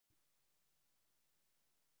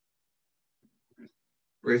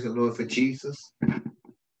Praise the Lord for Jesus.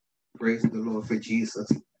 Praise the Lord for Jesus.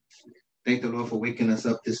 Thank the Lord for waking us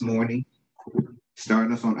up this morning,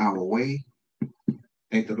 starting us on our way.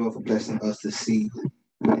 Thank the Lord for blessing us to see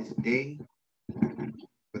this day.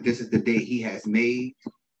 But this is the day He has made.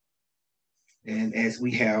 And as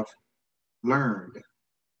we have learned,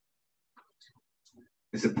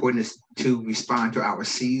 it's important to respond to our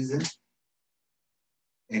season.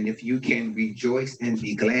 And if you can rejoice and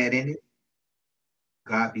be glad in it,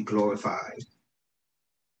 God be glorified.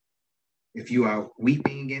 If you are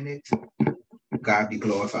weeping in it, God be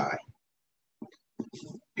glorified.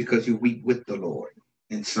 Because you weep with the Lord.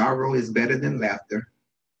 And sorrow is better than laughter,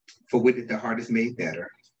 for with it the heart is made better.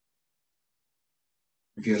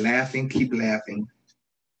 If you're laughing, keep laughing.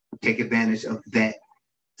 Take advantage of that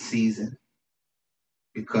season,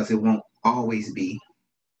 because it won't always be.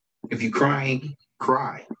 If you're crying,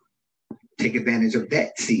 cry. Take advantage of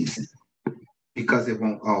that season, because it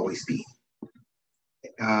won't always be.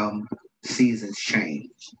 Seasons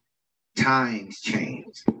change, times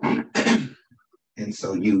change. And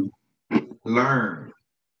so you learn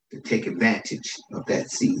to take advantage of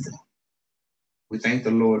that season. We thank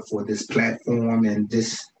the Lord for this platform and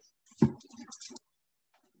this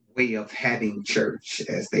way of having church,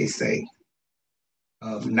 as they say,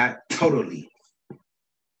 not totally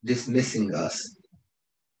dismissing us.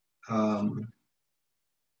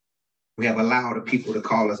 We have allowed the people to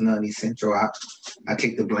call us non-essential. I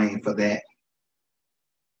take the blame for that.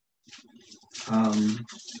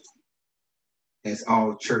 As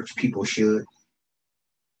all church people should,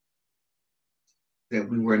 that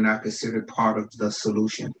we were not considered part of the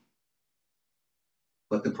solution,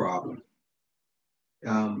 but the problem.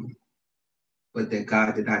 But that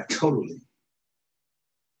God did not totally.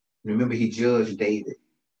 Remember, He judged David,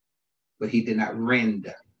 but He did not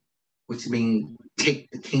rend, which means take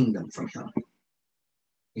the kingdom from him.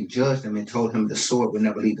 He judged him and told him the sword would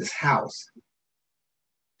never leave his house,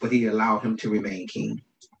 but He allowed him to remain king.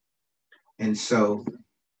 And so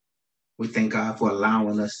we thank God for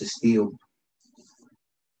allowing us to still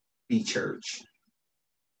be church,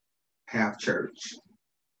 have church.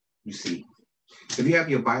 You see, if you have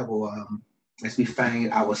your Bible, as we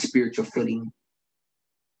find our spiritual footing,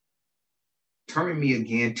 turn me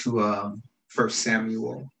again to 1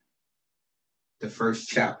 Samuel, the first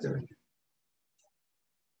chapter.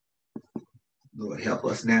 Lord, help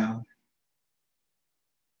us now.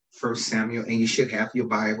 1 Samuel, and you should have your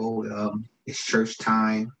Bible. It's church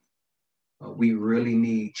time. We really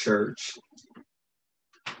need church.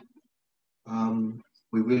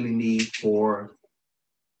 We really need for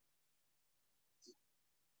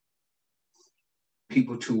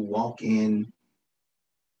people to walk in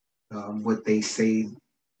what they say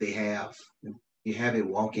they have. You have it,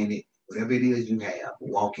 walk in it. Whatever it is you have,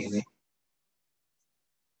 walk in it.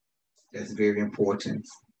 That's very important.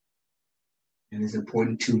 And it's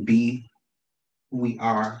important to be who we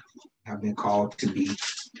are, have been called to be.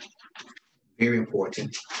 Very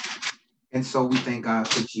important. And so we thank God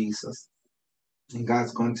for Jesus. And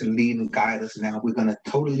God's going to lead and guide us now. We're going to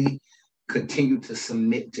totally continue to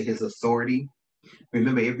submit to His authority.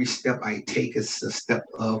 Remember, every step I take is a step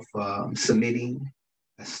of submitting,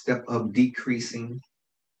 a step of decreasing.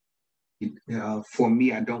 For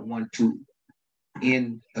me, I don't want to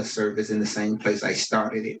end a service in the same place I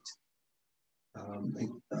started it.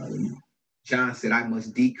 John said, I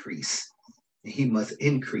must decrease and He must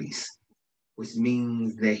increase, which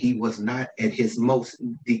means that He was not at His most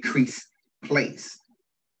decreased place.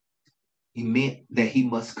 He meant that He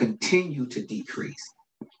must continue to decrease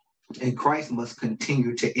and Christ must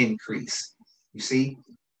continue to increase. You see?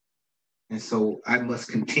 And so I must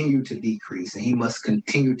continue to decrease and He must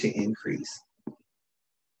continue to increase.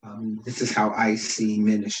 This is how I see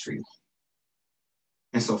ministry.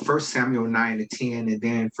 And so 1 Samuel 9-10, and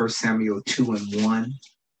then 1 Samuel 2-1.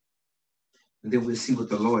 And then we'll see what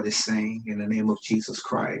the Lord is saying in the name of Jesus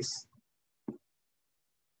Christ.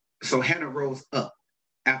 So Hannah rose up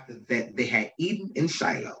after that they had eaten in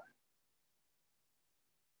Shiloh,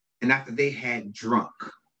 and after they had drunk.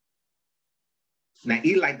 Now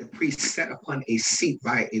Eli the priest sat upon a seat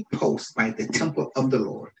by a post by the temple of the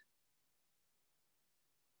Lord.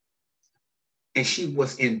 And she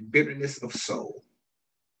was in bitterness of soul,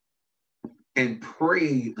 and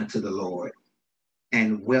prayed unto the Lord,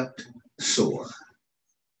 and wept sore.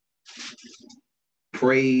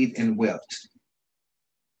 Prayed and wept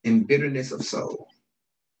in bitterness of soul.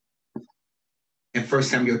 And 1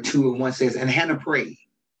 Samuel 2-1 says, and Hannah prayed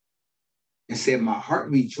and said, my heart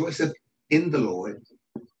rejoiceth in the Lord.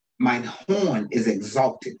 Mine horn is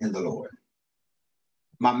exalted in the Lord.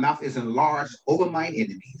 My mouth is enlarged over mine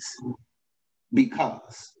enemies.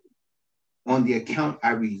 because on the account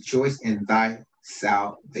I rejoice in thy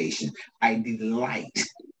salvation. I delight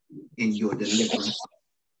in your deliverance,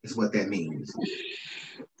 is what that means.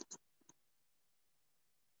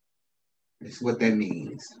 It's what that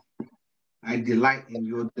means. I delight in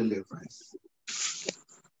your deliverance.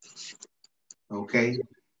 Okay?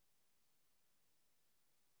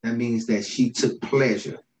 That means that she took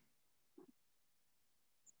pleasure.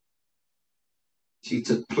 She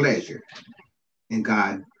took pleasure in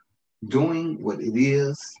God doing what it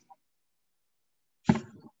is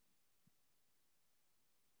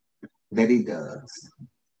that he does.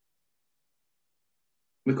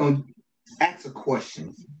 We're going to ask a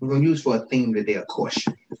question. We're going to use for a theme today a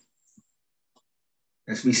question.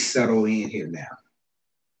 As we settle in here now.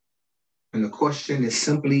 And the question is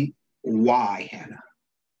simply, why, Hannah?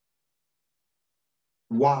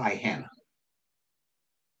 Why, Hannah?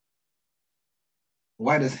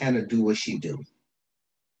 Why does Hannah do what she do?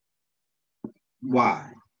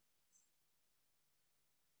 Why?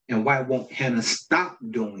 And why won't Hannah stop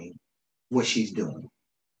doing what she's doing?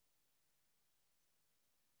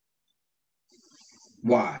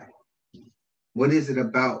 Why? What is it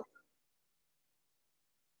about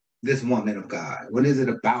this woman of God? What is it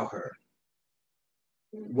about her?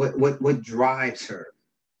 What drives her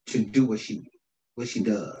to do what she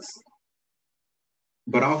does?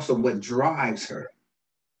 But also what drives her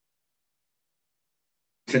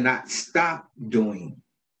to not stop doing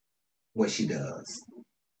what she does?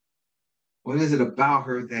 What is it about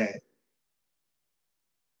her that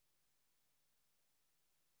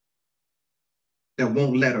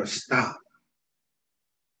won't let her stop?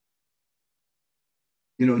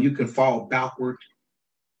 You know, you can fall backward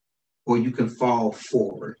or you can fall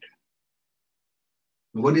forward.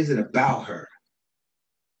 What is it about her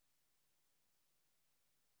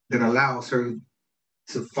that allows her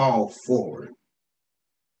to fall forward?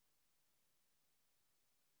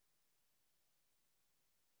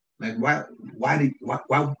 Like why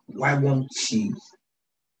won't she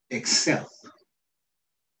accept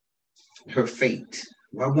her fate?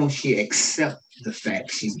 Why won't she accept the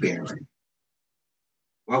fact she's barren?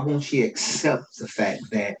 Why won't she accept the fact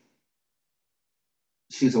that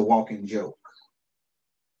she's a walking joke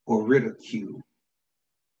or ridicule?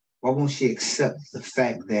 Why won't she accept the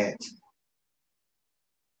fact that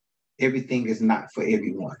everything is not for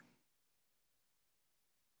everyone?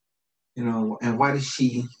 You know, and why does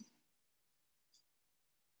she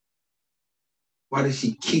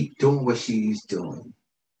keep doing what she's doing?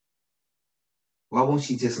 Why won't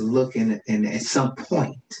she just look and at some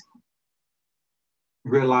point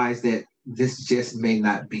realize that this just may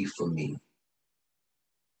not be for me?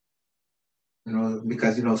 You know,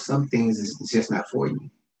 because, you know, some things is just not for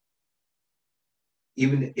you.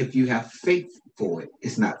 Even if you have faith for it,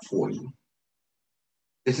 it's not for you.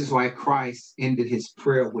 This is why Christ ended his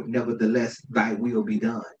prayer with, nevertheless, thy will be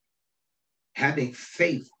done. Having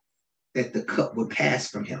faith that the cup would pass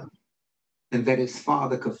from him and that his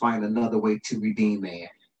Father could find another way to redeem man.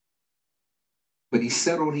 But he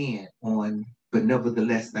settled in on, but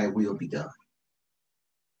nevertheless, thy will be done.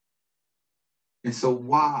 And so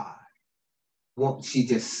why won't she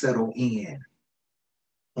just settle in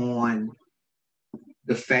on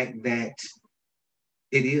the fact that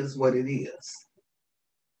it is what it is?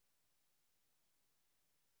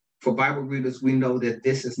 For Bible readers, we know that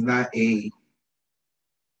this is not a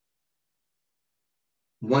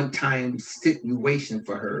one-time situation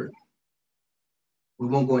for her. We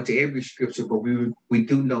won't go into every scripture, but we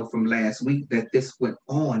do know from last week that this went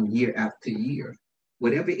on year after year.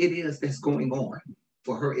 Whatever it is that's going on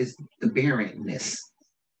for her is the barrenness.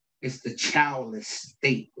 It's the childless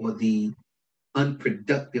state or the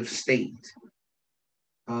unproductive state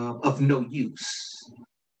of no use,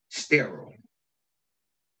 sterile,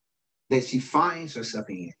 that she finds herself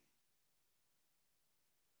in.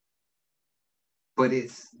 But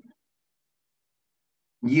it's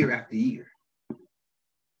year after year.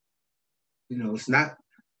 You know, it's not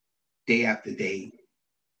day after day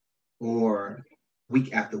or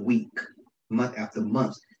week after week, month after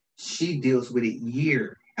month. She deals with it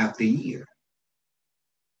year after year.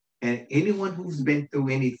 And anyone who's been through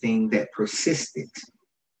anything that persisted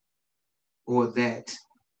or that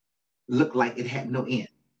looked like it had no end,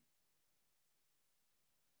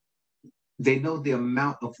 they know the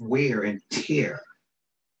amount of wear and tear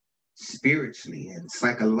spiritually and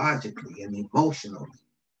psychologically and emotionally.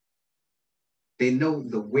 They know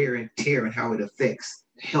the wear and tear and how it affects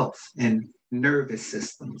health and nervous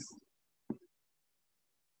systems,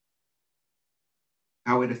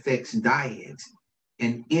 how it affects diet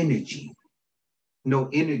and energy. No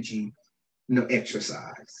energy, no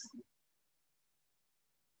exercise.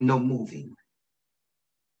 no moving.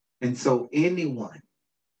 And so anyone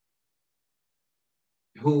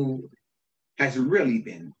who has really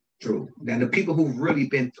been through, now the people who've really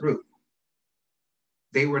been through,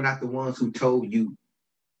 they were not the ones who told you,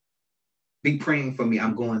 be praying for me,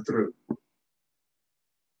 I'm going through.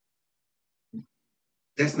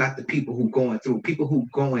 That's not the people who going through. People who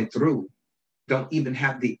going through don't even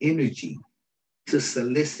have the energy to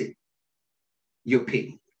solicit your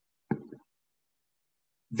pity.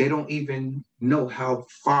 They don't even know how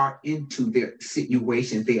far into their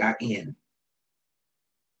situation they are in.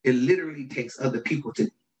 It literally takes other people to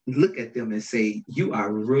look at them and say, you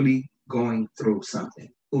are really going through something,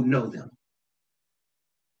 who know them.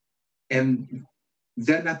 And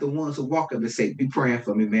they're not the ones who walk up and say, be praying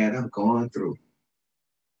for me, man, I'm going through.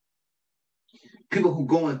 People who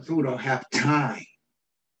going through don't have time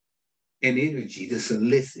and energy to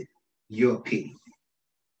solicit your pity.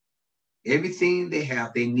 Everything they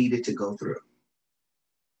have, they needed to go through.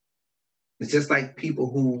 It's just like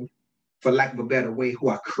people who, for lack of a better way, who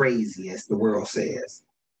are crazy, as the world says.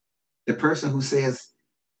 The person who says,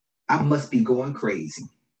 I must be going crazy.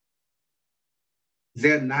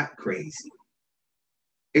 They're not crazy.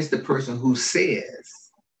 It's the person who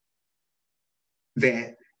says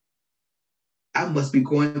that I must be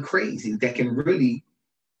going crazy that can really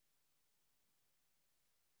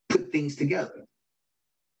put things together.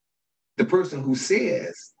 The person who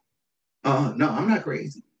says, no, I'm not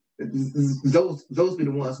crazy. Those be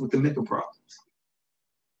the ones with the mental problems.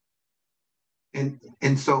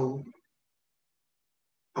 And so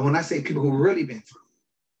when I say people who really been through,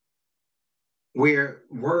 where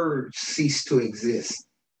words cease to exist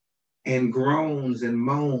and groans and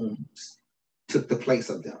moans took the place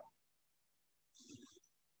of them,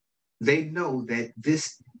 they know that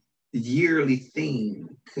this yearly theme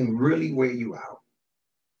can really wear you out,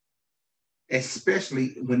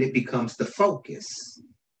 especially when it becomes the focus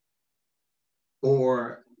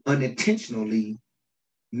or unintentionally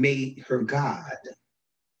made her God.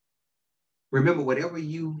 Remember, whatever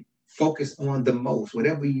you focus on the most,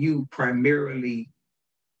 whatever you primarily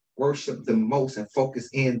worship the most and focus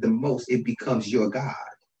in the most, it becomes your God.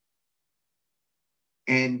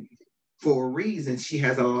 And for a reason, she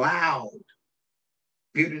has allowed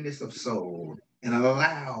bitterness of soul and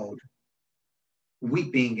allowed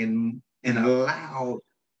weeping and allowed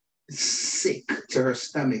sick to her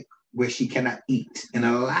stomach where she cannot eat and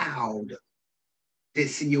allowed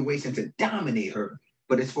this situation to dominate her,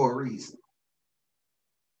 but it's for a reason.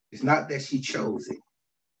 It's not that she chose it.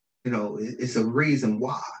 It's a reason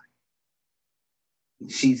why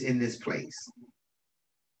she's in this place.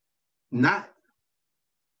 Not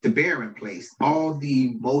the barren place, all the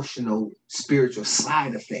emotional, spiritual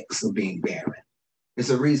side effects of being barren. It's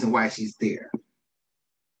a reason why she's there.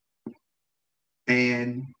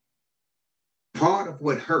 And part of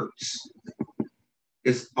what hurts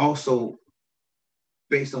is also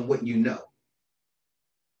based on what you know.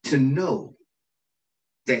 To know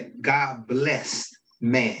that God blessed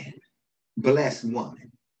man, blessed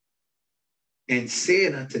woman, and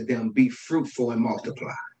said unto them, be fruitful and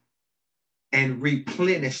multiply, and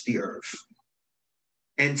replenish the earth,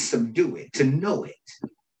 and subdue it, to know it.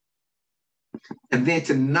 And then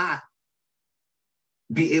to not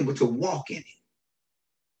be able to walk in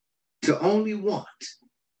it, to only want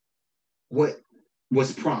what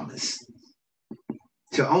was promised,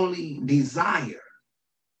 to only desire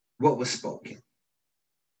what was spoken,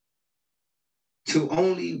 to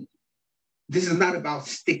only, this is not about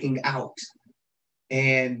sticking out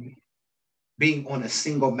and being on a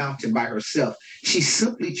single mountain by herself. She's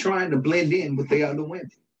simply trying to blend in with the other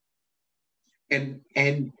women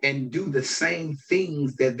and do the same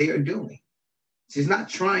things that they're doing. She's not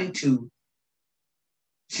trying to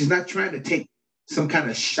take some kind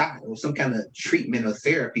of shot or some kind of treatment or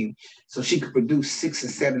therapy so she could produce 6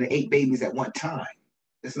 and 7 and 8 babies at one time.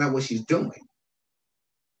 That's not what she's doing.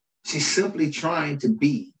 She's simply trying to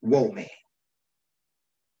be woe man,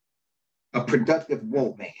 a productive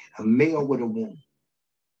woe man, a male with a womb.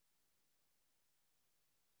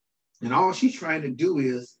 And all she's trying to do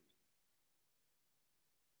is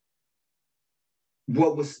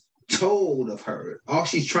what was told of her. All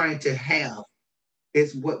she's trying to have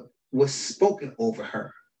is what was spoken over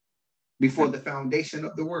her before the foundation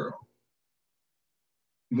of the world.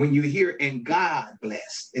 When you hear, and God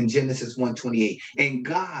blessed in Genesis 1:28, and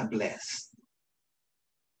God blessed,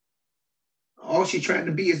 all she's trying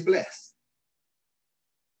to be is blessed.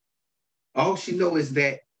 All she knows is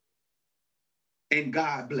that, and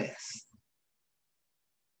God blessed.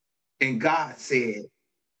 And God said,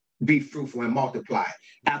 be fruitful and multiply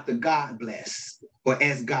after God blessed, or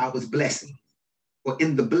as God was blessing. or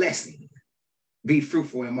in the blessing, be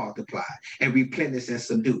fruitful and multiply and replenish and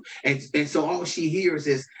subdue. And so all she hears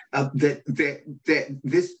is that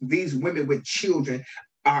these women with children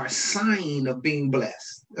are a sign of being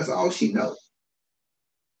blessed. That's all she knows.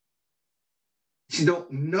 She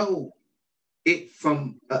don't know it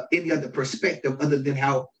from any other perspective other than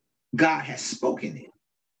how God has spoken it.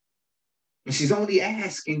 And she's only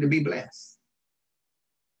asking to be blessed.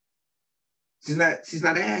 She's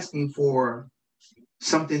not asking for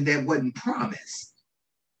something that wasn't promised.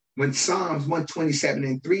 When Psalms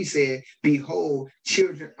 127:3 said, behold,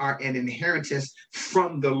 children are an inheritance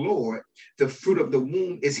from the Lord. The fruit of the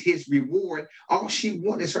womb is his reward. All she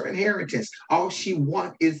wants is her inheritance. All she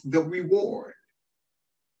wants is the reward.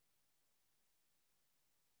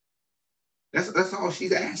 That's all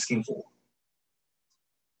she's asking for.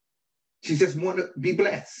 She just wants to be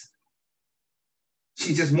blessed.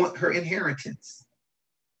 She just wants her inheritance.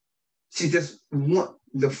 She just wants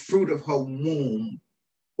the fruit of her womb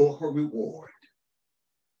or her reward.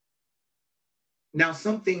 Now,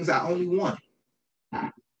 some things I only want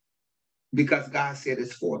because God said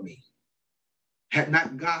it's for me. Had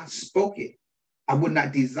not God spoke it, I would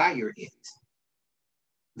not desire it.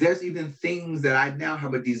 There's even things that I now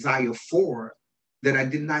have a desire for that I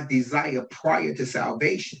did not desire prior to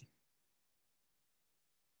salvation.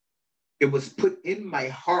 It was put in my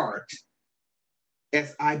heart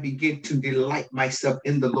as I begin to delight myself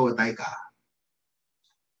in the Lord thy God.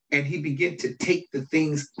 And he began to take the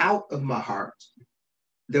things out of my heart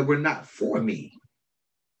that were not for me.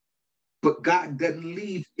 But God doesn't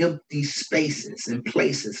leave empty spaces and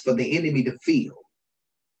places for the enemy to fill.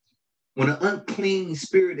 When an unclean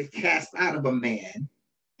spirit is cast out of a man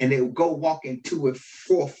and they will go walk into it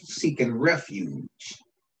forth seeking refuge,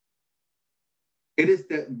 it is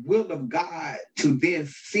the will of God to then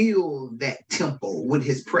fill that temple with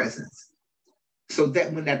his presence. So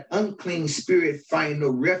that when that unclean spirit finds no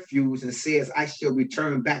refuge and says, I shall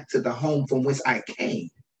return back to the home from whence I came,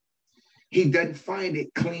 he doesn't find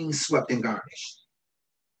it clean, swept, and garnished,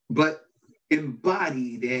 but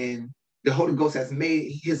embodied, and the Holy Ghost has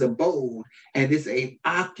made his abode, and it's an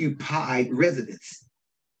occupied residence.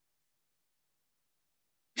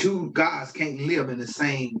 Two gods can't live in the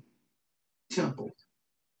same temple.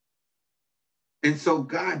 And so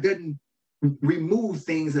God doesn't remove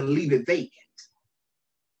things and leave it vacant.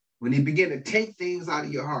 When he begin to take things out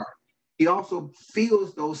of your heart, he also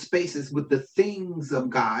fills those spaces with the things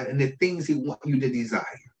of God and the things he wants you to desire.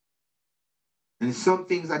 And some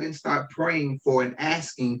things I didn't start praying for and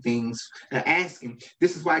asking things and asking.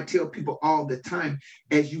 This is why I tell people all the time,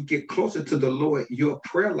 as you get closer to the Lord, your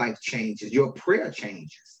prayer life changes, your prayer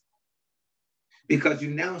changes. Because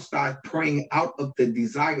you now start praying out of the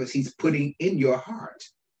desires he's putting in your heart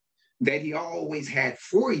that he always had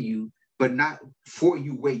for you, but not for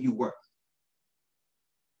you where you were.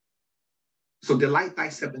 So delight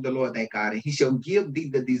thyself in the Lord thy God, and he shall give thee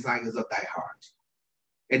the desires of thy heart.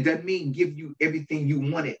 It doesn't mean give you everything you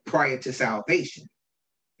wanted prior to salvation.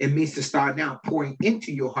 It means to start now pouring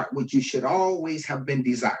into your heart what you should always have been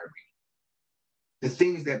desiring. The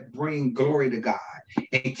things that bring glory to God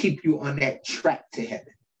and keep you on that track to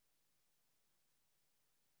heaven.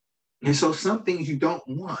 And so some things you don't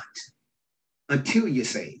want until you're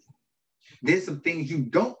saved. There's some things you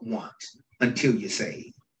don't want until you're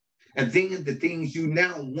saved. And then the things you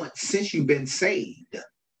now want since you've been saved,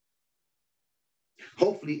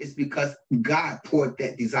 hopefully it's because God poured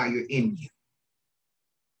that desire in you.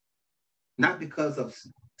 Not because of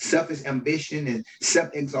selfish ambition and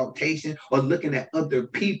self-exaltation or looking at other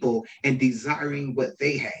people and desiring what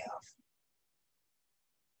they have.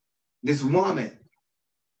 This woman,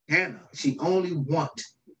 Hannah, she only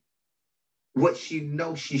wants what she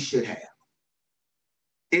knows she should have.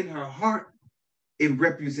 In her heart, it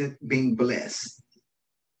represents being blessed,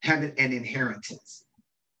 having an inheritance,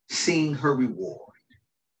 seeing her reward.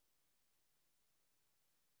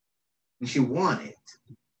 And she wanted it.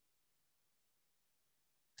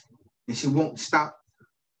 And she won't stop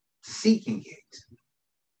seeking it.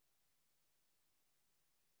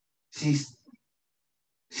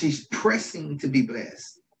 She's pressing to be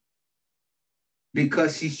blessed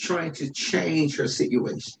because she's trying to change her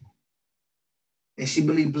situation. And she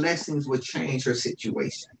believes blessings will change her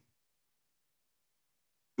situation.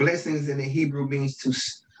 Blessings in the Hebrew means to,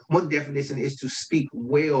 one definition is to speak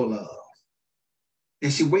well of.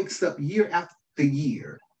 And she wakes up year after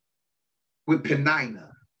year with Peninnah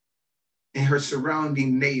and her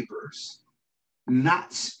surrounding neighbors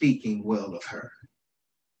not speaking well of her.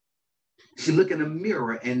 She look in a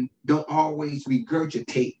mirror and don't always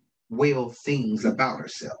regurgitate well things about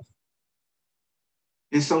herself.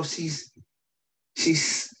 And so she's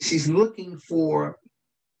She's looking for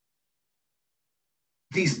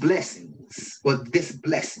these blessings or this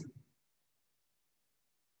blessing.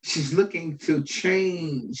 She's looking to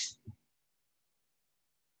change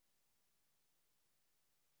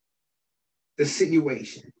the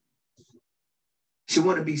situation. She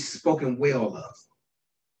want to be spoken well of.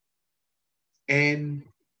 And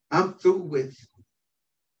I'm through with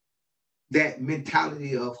that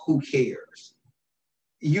mentality of who cares.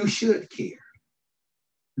 You should care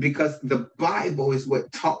because the Bible is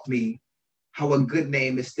what taught me how a good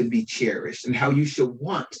name is to be cherished and how you should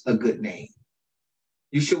want a good name.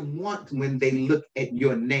 You should want when they look at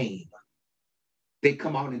your name, they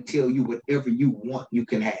come out and tell you whatever you want you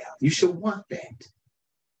can have. You should want that.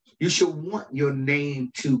 You should want your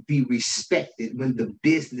name to be respected when the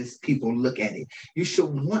business people look at it. You should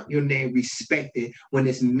want your name respected when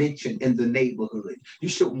it's mentioned in the neighborhood. You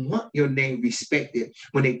should want your name respected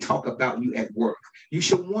when they talk about you at work. You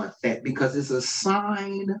should want that because it's a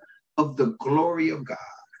sign of the glory of God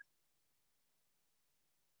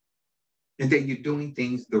and that you're doing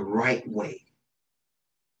things the right way.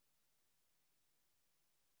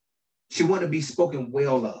 She want to be spoken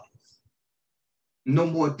well of. No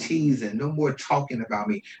more teasing, no more talking about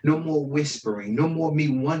me, no more whispering, no more me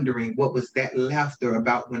wondering what was that laughter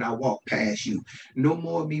about when I walked past you. No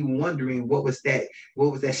more me wondering what was that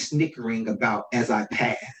snickering about as I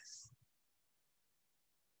passed.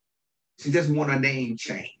 She just want a name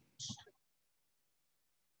change.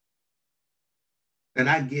 And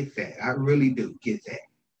I get that. I really do get that.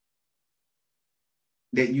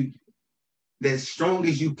 That as strong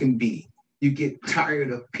as you can be, you get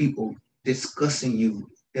tired of people discussing you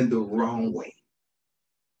in the wrong way.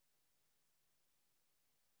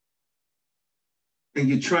 And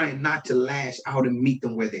you're trying not to lash out and meet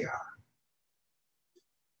them where they are.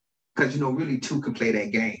 Because, really two can play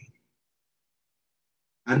that game.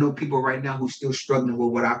 I know people right now who still struggling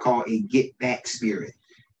with what I call a get back spirit.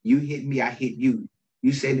 You hit me, I hit you.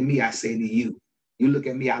 You say to me, I say to you. You look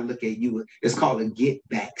at me, I look at you. It's called a get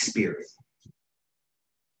back spirit.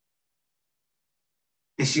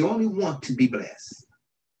 And she only wants to be blessed.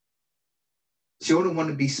 She only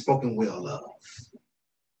wants to be spoken well of.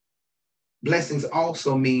 Blessings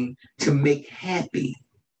also mean to make happy.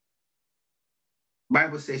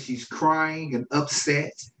 Bible says she's crying and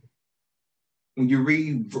upset. When you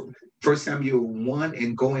read 1 Samuel 1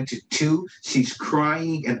 and go into 2, she's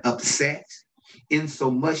crying and upset, in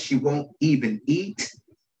so much she won't even eat.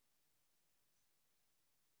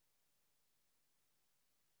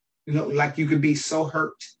 Like you could be so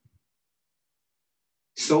hurt,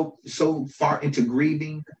 so far into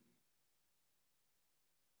grieving,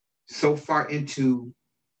 so far into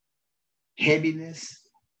heaviness,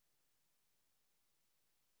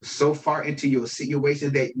 so far into your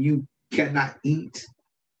situation that you cannot eat,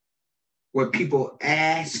 where people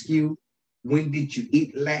ask you, when did you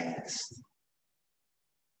eat last?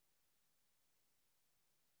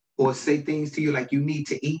 Or say things to you like you need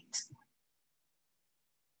to eat.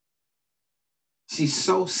 She's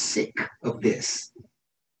so sick of this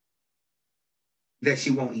that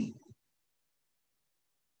she won't eat.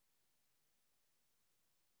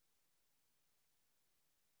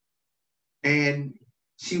 And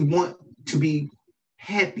she wants to be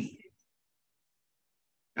happy.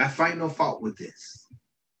 I find no fault with this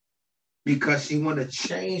because she want to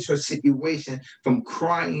change her situation from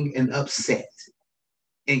crying and upset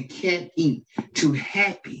and can't eat to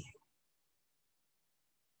happy.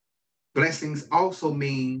 Blessings also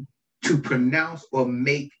mean to pronounce or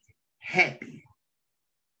make happy.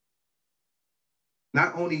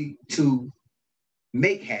 Not only to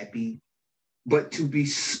make happy, but to be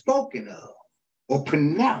spoken of or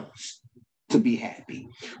pronounced to be happy.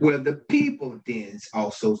 Well, the people then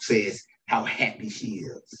also says how happy she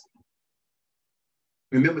is.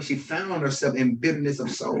 Remember, she found herself in bitterness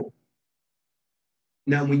of soul.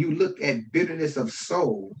 Now, when you look at bitterness of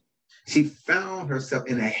soul, she found herself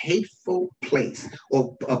in a hateful place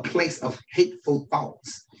or a place of hateful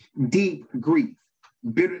thoughts, deep grief,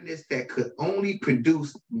 bitterness that could only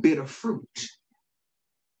produce bitter fruit.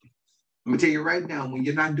 I'm going to tell you right now, when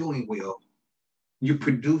you're not doing well, you're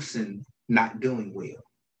producing not doing well.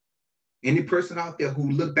 Any person out there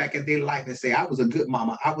who look back at their life and say, I was a good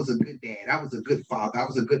mama, I was a good dad, I was a good father, I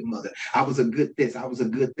was a good mother, I was a good this, I was a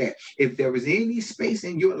good that. If there was any space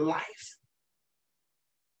in your life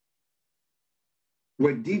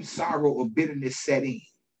where deep sorrow or bitterness set in,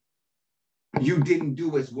 you didn't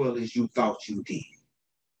do as well as you thought you did.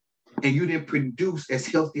 And you didn't produce as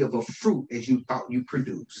healthy of a fruit as you thought you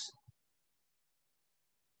produced.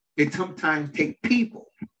 It sometimes takes people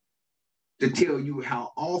to tell you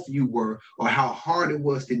how off you were or how hard it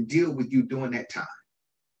was to deal with you during that time.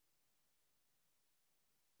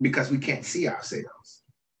 Because we can't see ourselves.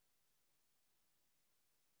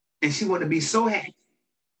 And she wanted to be so happy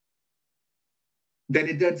that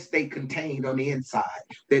it doesn't stay contained on the inside,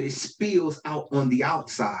 that it spills out on the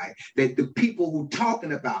outside, that the people who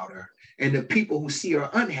talking about her and the people who see her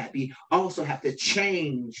unhappy also have to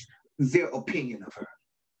change their opinion of her.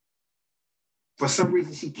 For some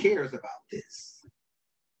reason, she cares about this.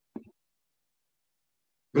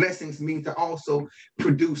 Blessings mean to also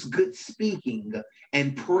produce good speaking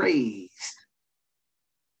and praise.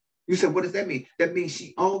 You said, what does that mean? That means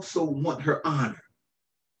she also wants her honor.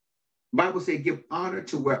 Bible said, give honor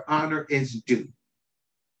to where honor is due,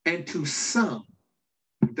 and to some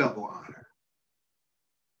double honor.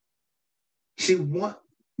 She wants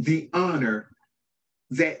the honor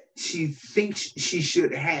that she thinks she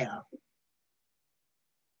should have,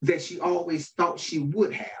 that she always thought she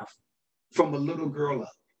would have from a little girl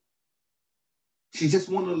up. She just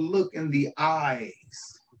want to look in the eyes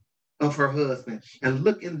of her husband and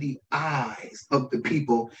look in the eyes of the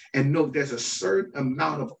people and know there's a certain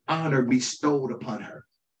amount of honor bestowed upon her.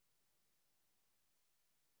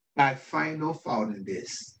 I find no fault in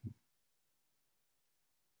this.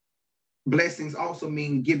 Blessings also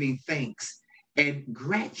mean giving thanks and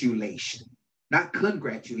gratulation, not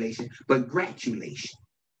congratulation, but gratulation.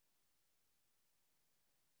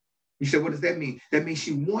 You said, what does that mean? That means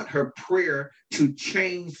she wants her prayer to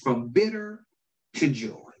change from bitter to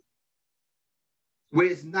joy, where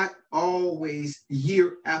it's not always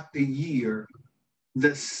year after year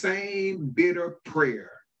the same bitter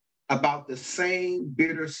prayer about the same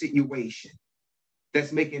bitter situation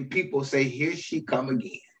that's making people say, here she come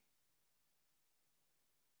again.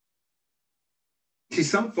 See,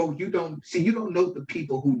 some folk, you don't know the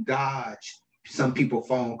people who dodge some people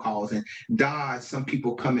phone calls and dodge some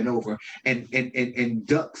people coming over and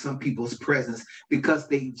duck some people's presence because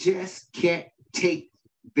they just can't take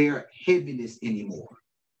their heaviness anymore.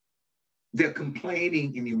 They're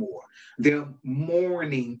complaining anymore. They're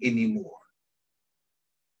mourning anymore.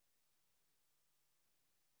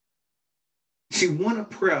 She want a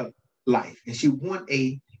prayer life and she want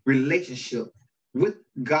a relationship with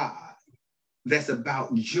God that's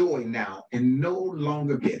about joy now and no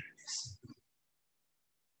longer bitterness.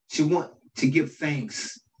 She want to give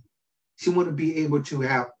thanks. She want to be able to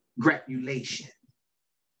have gratulation.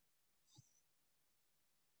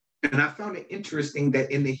 And I found it interesting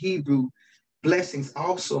that in the Hebrew, blessings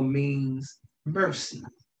also means mercy.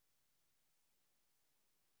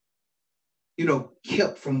 You know,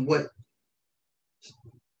 kept from what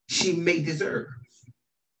she may deserve.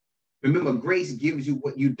 Remember, grace gives you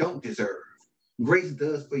what you don't deserve. Grace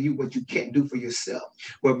does for you what you can't do for yourself.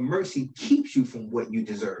 But mercy keeps you from what you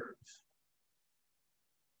deserve.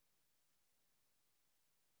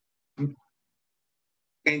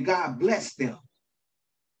 And God bless them.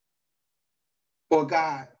 Or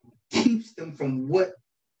God keeps them from what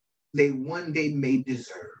they one day may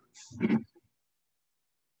deserve.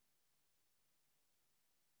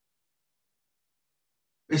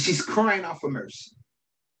 And she's crying out for mercy.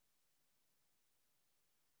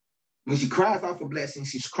 When she cries out for blessing,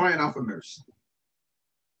 she's crying out for mercy.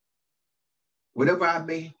 Whatever I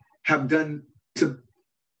may have done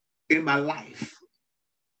in my life,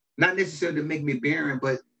 not necessarily to make me barren,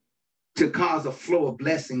 but to cause a flow of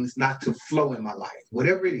blessings not to flow in my life.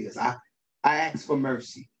 Whatever it is, I ask for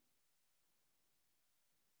mercy.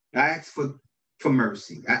 I ask for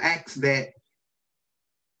mercy. I ask that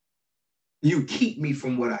you keep me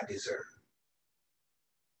from what I deserve.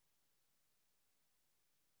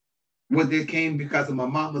 Whether it came because of my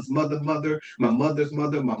mama's mother, my mother's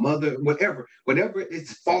mother, my mother, whatever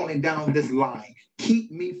it's falling down this line,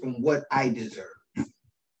 keep me from what I deserve.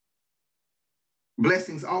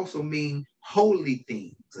 Blessings also mean holy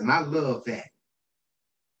things, and I love that.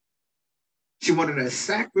 She wanted a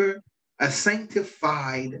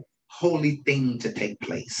sanctified, holy thing to take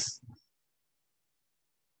place.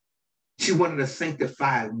 She wanted a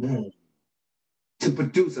sanctified womb to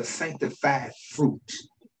produce a sanctified fruit.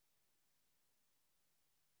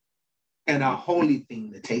 And a holy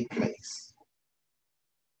thing to take place.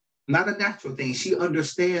 Not a natural thing. She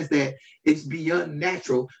understands that it's beyond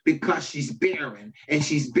natural because she's barren and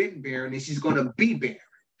she's been barren and she's going to be barren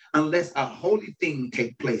unless a holy thing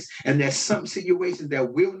take place. And there's some situations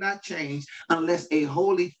that will not change unless a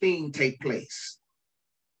holy thing take place.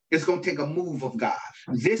 It's going to take a move of God.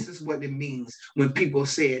 This is what it means when people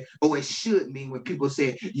say, or it should mean when people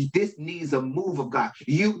say, this needs a move of God.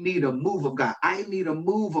 You need a move of God. I need a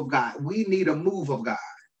move of God. We need a move of God.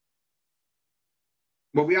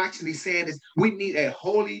 What we're actually saying is we need a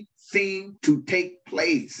holy thing to take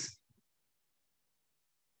place.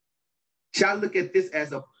 Shall I look at this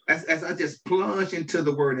as I just plunge into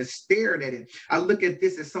the word and stared at it? I look at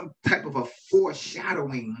this as some type of a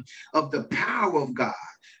foreshadowing of the power of God,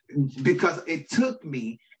 because it took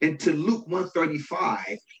me into Luke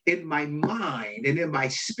 135 in my mind and in my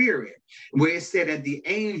spirit, where it said, and the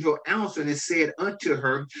angel answered and said unto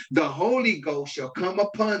her, the Holy Ghost shall come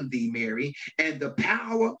upon thee, Mary, and the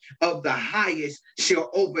power of the highest shall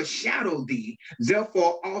overshadow thee.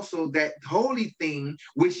 Therefore also that holy thing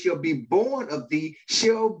which shall be born of thee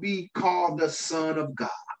shall be called the Son of God.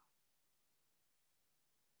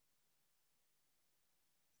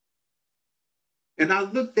 And I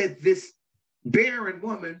looked at this barren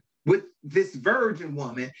woman with this virgin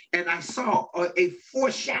woman, and I saw a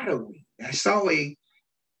foreshadowing.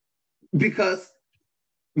 Because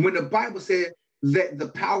when the Bible said that the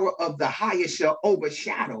power of the highest shall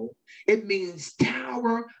overshadow, it means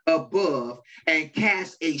tower above and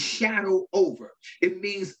cast a shadow over. It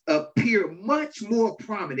means appear much more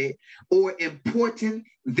prominent or important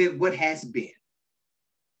than what has been.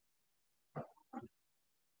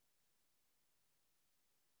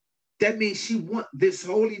 That means she wants this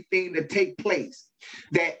holy thing to take place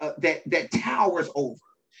that towers over,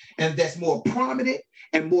 and that's more prominent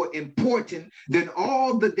and more important than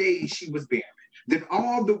all the days she was barren, than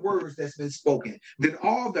all the words that's been spoken, than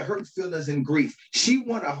all the hurt feelings and grief. She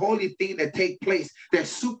wants a holy thing to take place that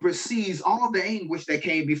supersedes all the anguish that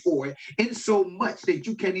came before it, in so much that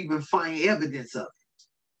you can't even find evidence of it.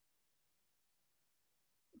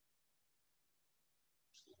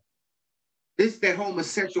 It's that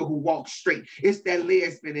homosexual who walks straight. It's that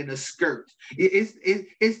lesbian in a skirt.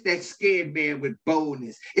 It's that scared man with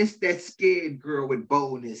boldness. It's that scared girl with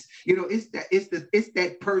boldness. You know, it's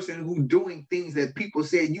that person who doing things that people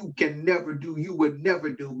say you can never do, you would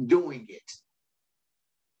never do, doing it.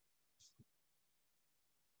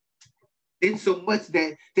 In so much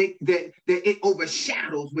that it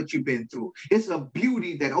overshadows what you've been through. It's a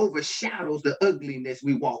beauty that overshadows the ugliness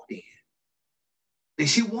we walked in. And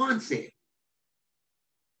she wants it.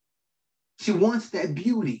 She wants that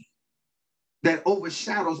beauty that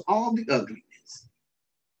overshadows all the ugliness,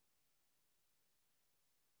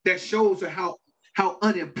 that shows her how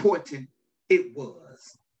unimportant it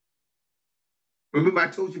was. Remember, I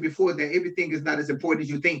told you before that everything is not as important as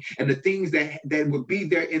you think, and the things that will be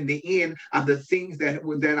there in the end are the things that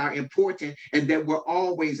are important and that were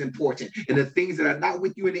always important, and the things that are not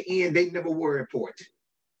with you in the end, they never were important.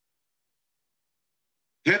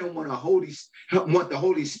 They don't want the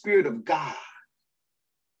Holy Spirit of God.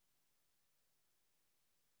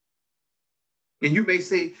 And you may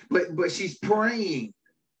say, but she's praying,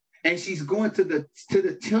 and she's going to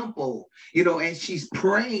the temple, you know, and she's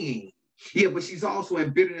praying. Yeah, but she's also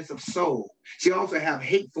in bitterness of soul. She also have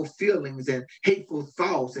hateful feelings and hateful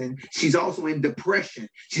thoughts, and she's also in depression.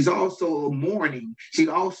 She's also mourning. She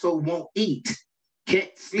also won't eat,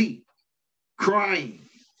 can't sleep, crying.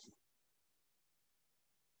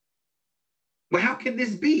 But how can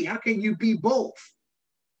this be? How can you be both?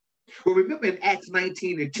 Well, remember in Acts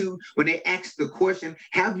 19:2, when they asked the question,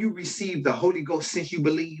 have you received the Holy Ghost since you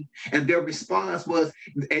believe? And their response was,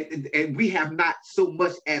 and we have not so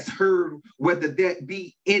much as heard whether there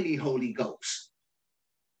be any Holy Ghost.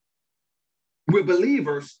 We're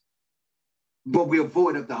believers, but we're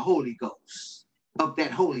void of the Holy Ghost, of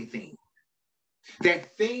that holy thing.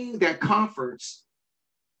 That thing that comforts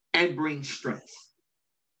and brings strength.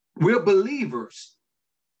 We're believers,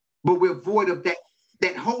 but we're void of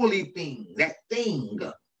that holy thing, that thing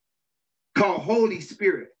called Holy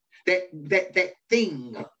Spirit, that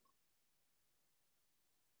thing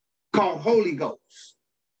called Holy Ghost.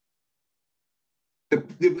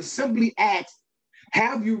 It was simply asked,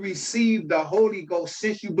 have you received the Holy Ghost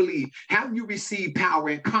since you believe? Have you received power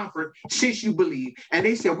and comfort since you believe? And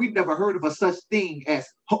they said, we've never heard of a such thing as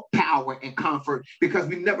power and comfort, because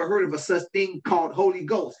we've never heard of a such thing called Holy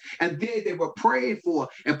Ghost. And then they were prayed for,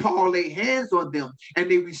 and Paul laid hands on them, and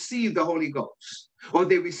they received the Holy Ghost, or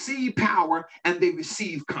they received power and they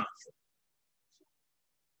received comfort.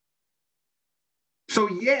 So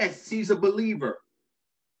yes, she's a believer,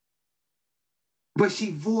 but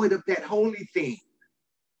she's void of that holy thing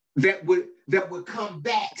that would come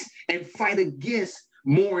back and fight against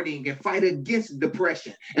mourning, and fight against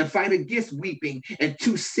depression, and fight against weeping, and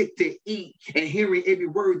too sick to eat, and hearing every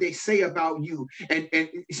word they say about you. And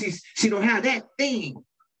she don't have that thing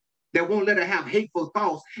that won't let her have hateful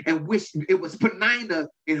thoughts and wish it was Penina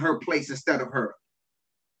in her place instead of her.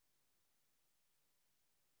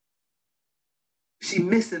 She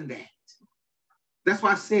missing that. That's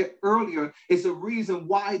why I said earlier, it's a reason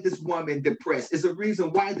why this woman depressed. It's a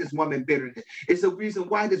reason why this woman bitter. It's a reason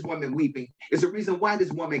why this woman weeping. It's a reason why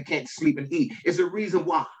this woman can't sleep and eat. It's a reason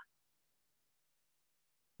why.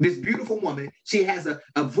 This beautiful woman, she has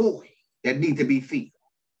a void that needs to be filled.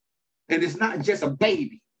 And it's not just a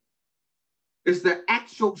baby. It's the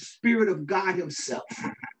actual Spirit of God himself.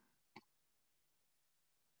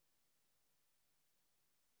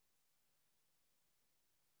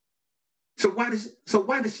 So why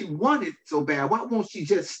does she want it so bad? Why won't she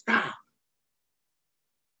just stop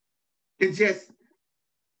and just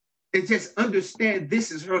understand this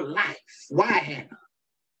is her life? Why, Hannah?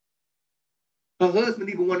 Her husband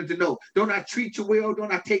even wanted to know, don't I treat you well?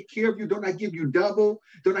 Don't I take care of you? Don't I give you double?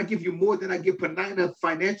 Don't I give you more than I give Penina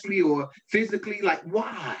financially or physically? Like,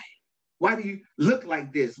 why? Why do you look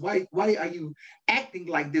like this? Why are you acting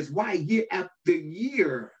like this? Why year after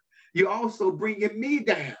year, you're also bringing me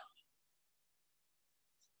down?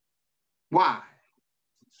 Why?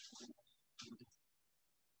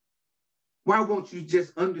 Why won't you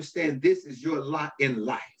just understand this is your lot in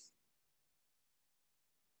life?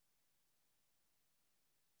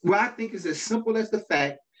 Well, I think it's as simple as the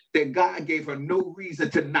fact that God gave her no reason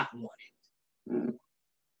to not want it.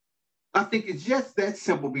 I think it's just that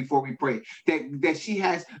simple before we pray, that she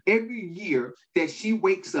has every year that she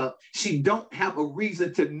wakes up, she don't have a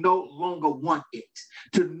reason to no longer want it,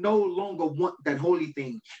 to no longer want that holy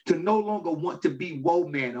thing, to no longer want to be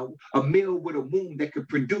woman, a male with a womb that could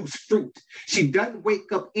produce fruit. She doesn't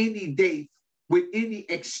wake up any day with any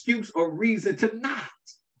excuse or reason to not.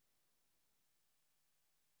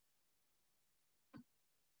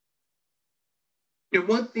 And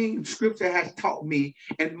one thing scripture has taught me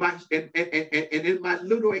and in my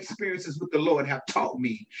little experiences with the Lord have taught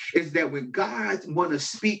me is that when God want to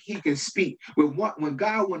speak, he can speak. When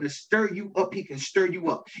God want to stir you up, he can stir you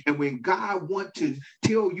up. And when God want to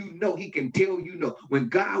tell you no, he can tell you no. When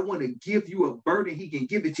God want to give you a burden, he can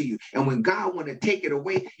give it to you. And when God want to take it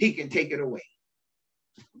away, he can take it away.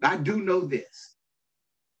 I do know this.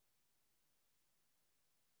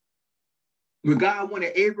 When God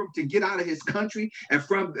wanted Abram to get out of his country and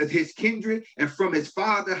from his kindred and from his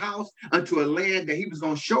father's house unto a land that he was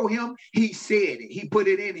going to show him, he said it. He put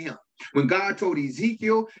it in him. When God told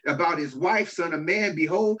Ezekiel about his wife, son of man,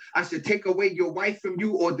 behold, I should take away your wife from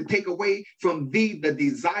you, or to take away from thee the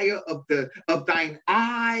desire of thine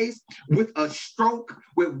eyes with a stroke,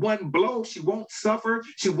 with one blow. She won't suffer.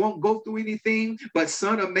 She won't go through anything. But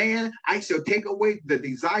son of man, I shall take away the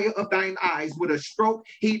desire of thine eyes with a stroke.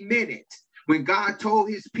 He meant it. When God told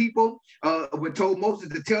his people, when told Moses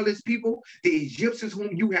to tell his people, the Egyptians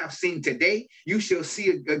whom you have seen today, you shall see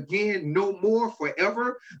again no more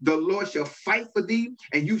forever. The Lord shall fight for thee,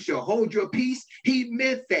 and you shall hold your peace. He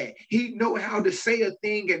meant that. He know how to say a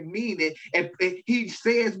thing and mean it, and he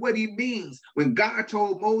says what he means. When God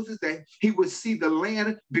told Moses that he would see the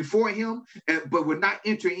land before him, but would not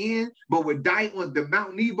enter in, but would die on the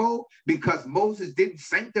Mount Nebo, because Moses didn't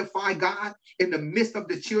sanctify God in the midst of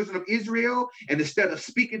the children of Israel. And instead of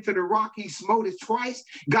speaking to the rock, he smote it twice.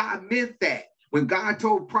 God meant that. When God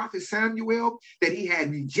told Prophet Samuel that he had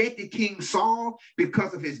rejected King Saul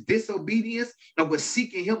because of his disobedience and was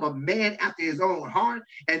seeking him a man after his own heart,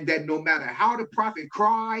 and that no matter how the prophet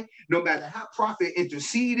cried, no matter how prophet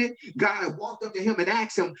interceded, God walked up to him and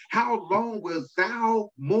asked him, how long wilt thou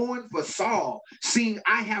mourn for Saul, seeing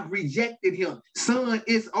I have rejected him? Son,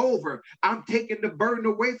 it's over. I'm taking the burden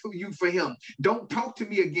away from you for him. Don't talk to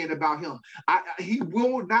me again about him. He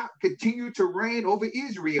will not continue to reign over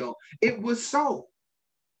Israel. It was so.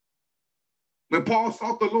 When Paul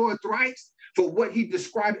sought the Lord thrice for what he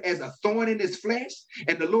described as a thorn in his flesh,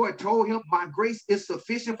 and the Lord told him, my grace is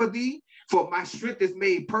sufficient for thee, for my strength is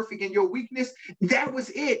made perfect in your weakness. That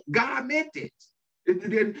was it. God meant it.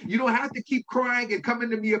 You don't have to keep crying and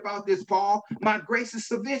coming to me about this, Paul. My grace is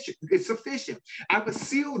sufficient. It's sufficient. I will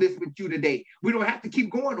seal this with you today. We don't have to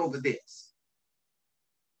keep going over this.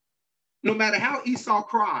 No matter how Esau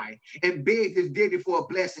cried and begged his daddy for a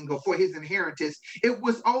blessing or for his inheritance, it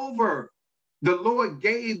was over. The Lord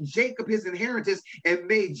gave Jacob his inheritance and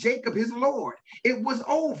made Jacob his Lord. It was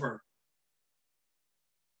over.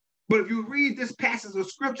 But if you read this passage of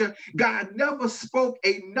scripture, God never spoke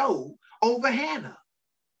a no over Hannah.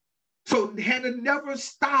 So Hannah never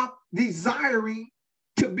stopped desiring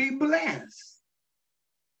to be blessed.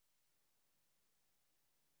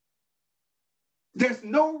 There's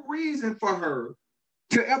no reason for her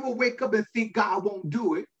to ever wake up and think God won't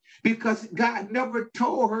do it, because God never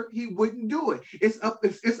told her he wouldn't do it. It's up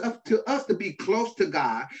to us to be close to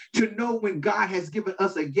God, to know when God has given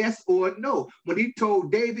us a yes or a no. When he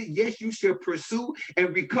told David, yes, you shall pursue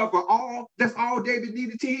and recover all, that's all David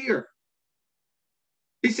needed to hear.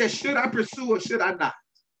 He said, should I pursue or should I not?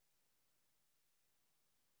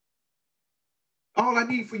 All I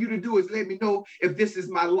need for you to do is let me know if this is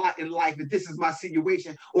my lot in life, if this is my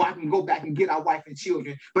situation, or I can go back and get our wife and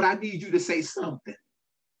children. But I need you to say something.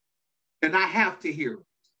 And I have to hear it.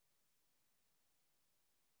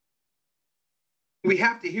 We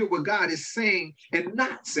have to hear what God is saying and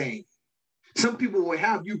not saying. Some people will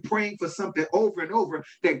have you praying for something over and over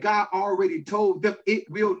that God already told them it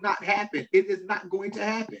will not happen. It is not going to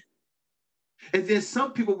happen. And then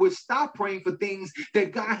some people will stop praying for things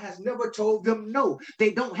that God has never told them no.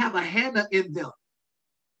 They don't have a Hannah in them.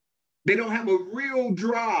 They don't have a real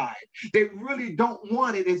drive. They really don't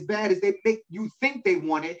want it as bad as they make you think they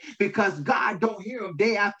want it, because God don't hear them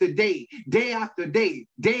day after day, day after day,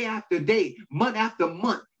 day after day, month after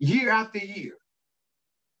month, year after year.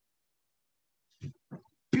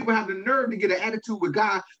 People have the nerve to get an attitude with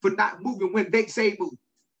God for not moving when they say move.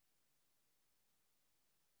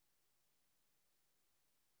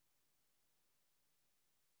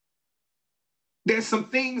 There's some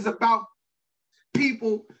things about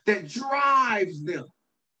people that drives them.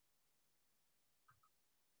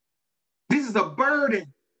 This is a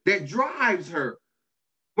burden that drives her.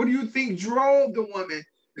 What do you think drove the woman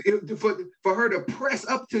for her to press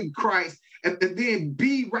up to Christ and then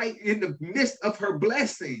be right in the midst of her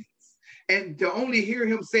blessings? And to only hear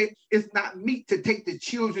him say, it's not meet to take the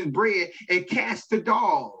children's bread and cast the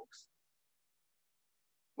dogs.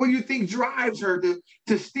 What do you think drives her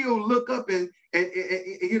to still look up and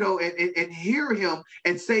hear him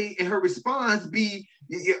and say, and her response be,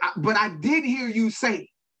 but I did hear you say.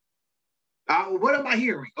 What am I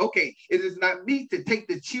hearing? Okay, it is not meet to take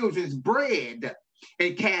the children's bread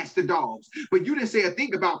and cast the dogs. But you didn't say a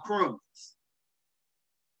thing about crumbs.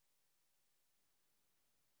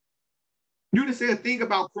 You didn't say a thing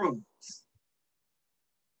about crumbs.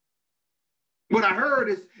 What I heard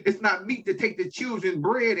is it's not meet to take the children's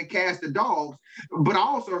bread and cast the dogs, but I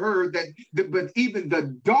also heard that but even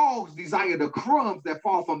the dogs desire the crumbs that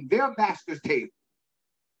fall from their master's table.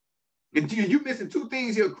 And you're missing two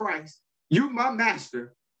things here, Christ. You're my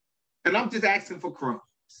master, and I'm just asking for crumbs.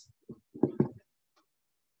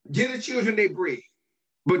 Give the children their bread,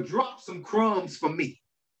 but drop some crumbs for me.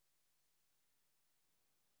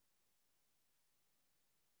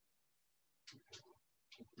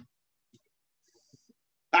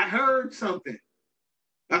 I heard something.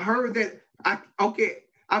 I heard that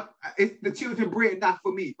it's the children's bread, not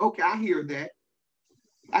for me. Okay, I hear that.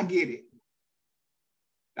 I get it.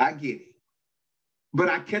 I get it. But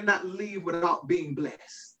I cannot leave without being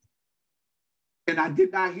blessed. And I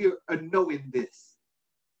did not hear a no in this.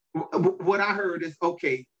 What I heard is,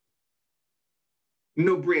 okay,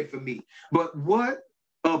 no bread for me. But what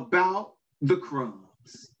about the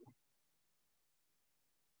crumbs?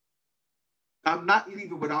 I'm not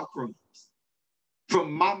leaving without crumbs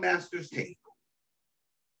from my master's table.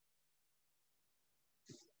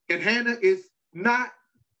 And Hannah is not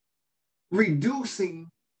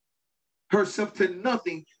reducing herself to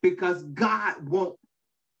nothing because God won't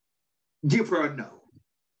give her a no.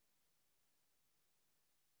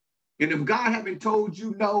 And if God haven't told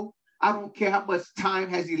you no, I don't care how much time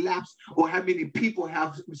has elapsed or how many people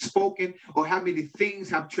have spoken or how many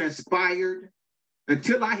things have transpired,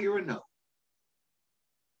 until I hear a no.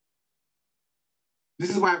 This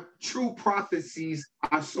is why true prophecies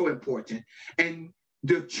are so important. And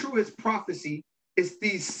the truest prophecy is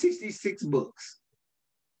these 66 books.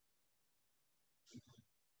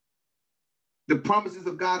 The promises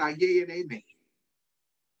of God are yea and amen.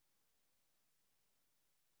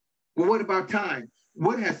 Well, what about time?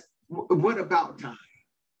 What about time?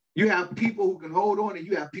 You have people who can hold on and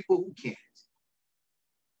you have people who can't.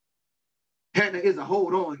 Hannah is a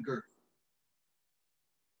hold on girl.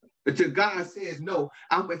 Until God says no,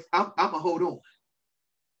 I'm a hold on.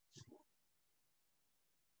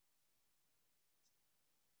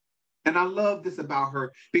 And I love this about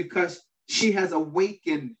her because she has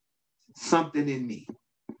awakened something in me.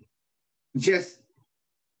 Just,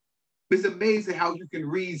 it's amazing how you can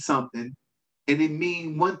read something and it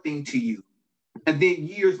mean one thing to you. And then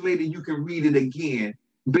years later, you can read it again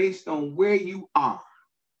based on where you are.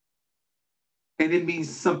 And it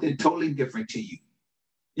means something totally different to you.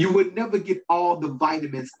 You would never get all the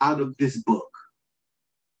vitamins out of this book.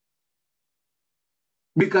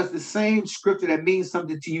 Because the same scripture that means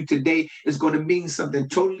something to you today is going to mean something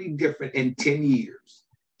totally different in 10 years,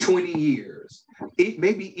 20 years, it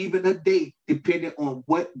may be even a day, depending on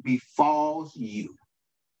what befalls you.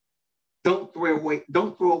 Don't throw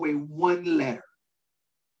away one letter.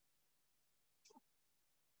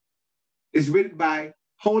 It's written by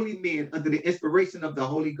holy men under the inspiration of the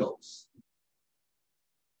Holy Ghost.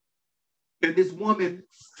 And this woman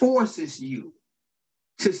forces you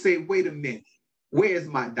to say, wait a minute, where's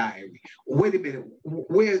my diary? Wait a minute,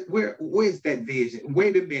 where's that vision?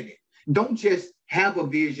 Wait a minute. Don't just have a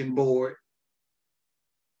vision board.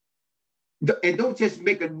 And don't just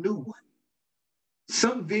make a new one.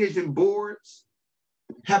 Some vision boards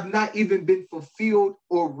have not even been fulfilled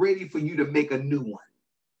or ready for you to make a new one.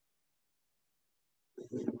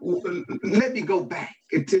 Let me go back.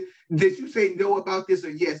 Did you say no about this or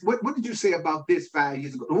yes? What did you say about this 5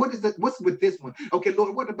 years ago? What's with this one? Okay,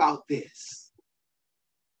 Lord, what about this?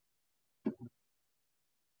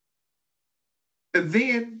 And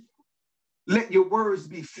then let your words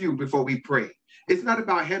be few before we pray. It's not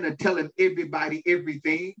about Hannah telling everybody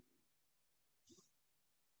everything.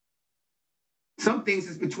 Some things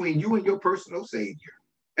is between you and your personal Savior.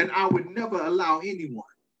 And I would never allow anyone,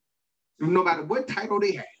 no matter what title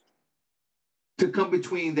they have, to come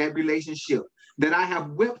between that relationship that I have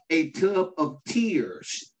wept a tub of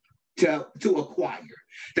tears to acquire,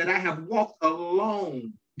 that I have walked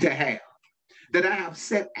alone to have, that I have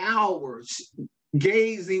set hours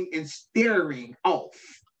gazing and staring off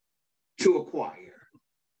to acquire.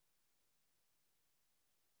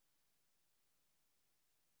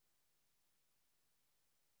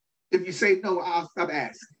 If you say no, I'll stop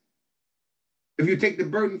asking. If you take the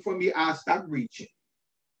burden from me, I'll stop reaching.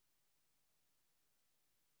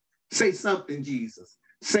 Say something, Jesus.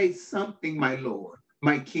 Say something, my Lord,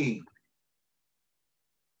 my King.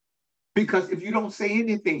 Because if you don't say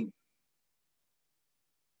anything,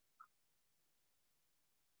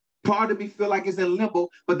 part of me feel like it's in limbo,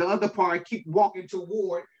 but the other part keep walking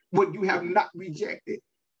toward what you have not rejected.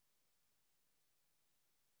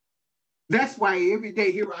 That's why every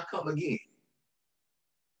day here I come again.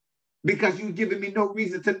 Because you've given me no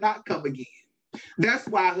reason to not come again. That's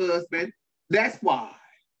why, husband. That's why.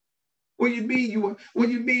 What do you mean,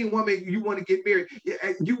 woman, you want to get married?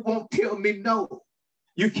 You won't tell me no.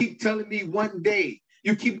 You keep telling me one day.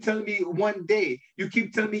 You keep telling me one day. You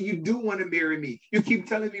keep telling me you do want to marry me. You keep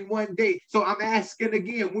telling me one day. So I'm asking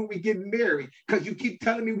again when we get married, because you keep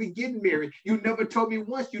telling me we get married. You never told me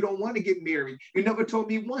once you don't want to get married. You never told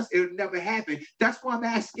me once it'll never happen. That's why I'm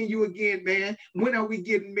asking you again, man. When are we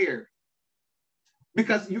getting married?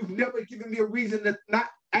 Because you've never given me a reason to not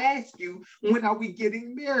ask you, when are we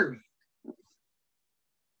getting married?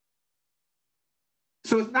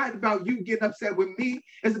 So it's not about you getting upset with me.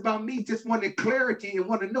 It's about me just wanting clarity and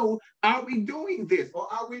want to know, are we doing this or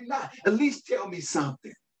are we not? At least tell me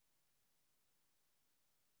something.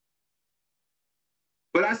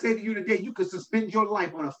 But I say to you today, you could suspend your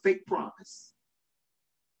life on a fake promise.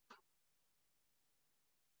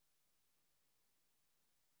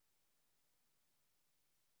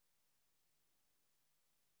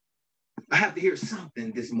 I have to hear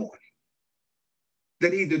something this morning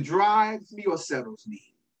that either drives me or settles me,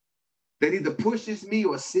 that either pushes me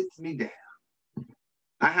or sits me down.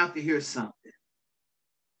 I have to hear something.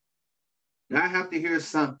 I have to hear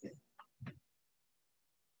something.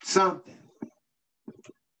 Something.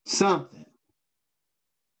 Something.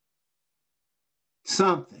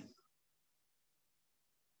 Something.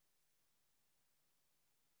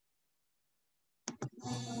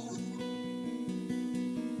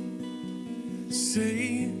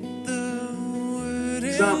 Say the word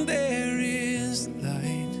and there is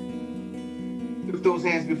light. Lift those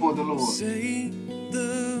hands before the Lord. Say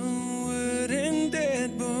the word and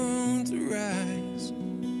dead bones rise.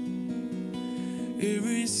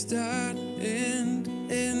 Every start and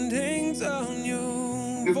end hangs on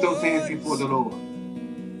your Lift those hands before the Lord.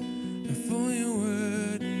 And for your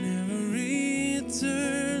word never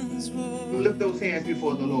returns void. Lift those hands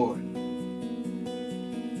before the Lord.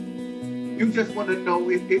 You just want to know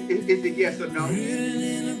is it yes or no?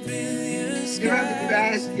 You're not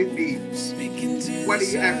asking me. Why do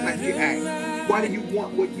you act like you act? Why do you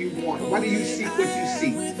want what you want? Why do you seek what you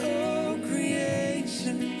seek?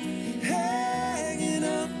 Hanging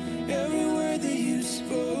on every word that you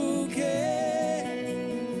spoke, it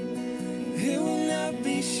will not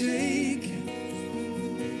be shaken.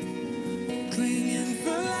 Clinging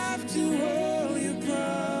for life to all you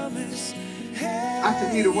promise. I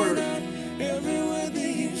just need a word. Every word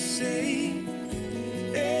that you say.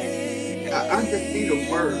 I just need a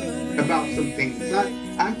word about some things.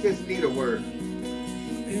 I just need a word.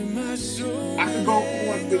 I could go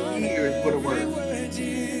on for years with a word.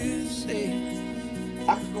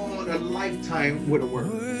 I could go on a lifetime with a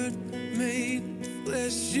word. Word made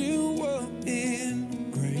flesh, you walk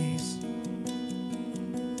in grace.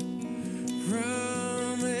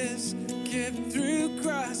 Promise kept through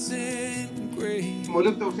cross and grave. Come on,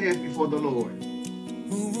 lift those hands before the Lord.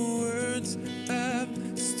 Over words of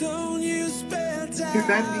stone you spelled out.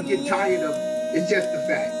 Humanity get tired of it's just the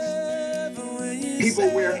facts.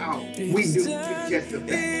 People wear out. We do. It's just the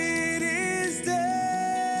facts. It is done.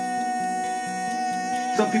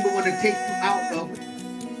 Some people want to take you out of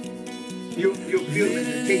your feelings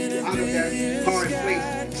and take you out of that hard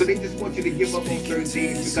place. So they just want you to give up on certain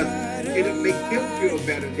things because it'll make them feel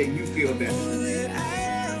better than you feel better. That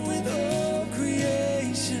I with all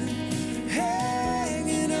creation,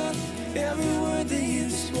 hanging up every word that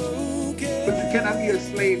you've spoken. But you cannot be a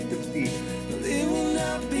slave to fear. It will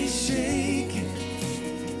not be shaken.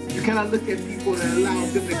 You cannot look at people and allow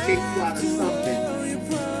them to take you out of something All your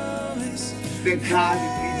promise, that God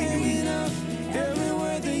is leading you in. every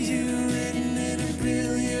word that you've written in a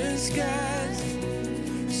brilliant skies,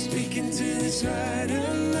 speaking to this right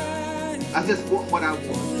of mine. I just want what I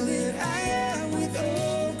want. That I am with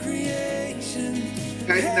all creation.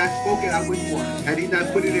 Had he not spoken, I wouldn't want it. Had he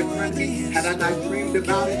not put it in front of me, had I not dreamed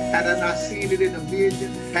about it, had I not seen it in a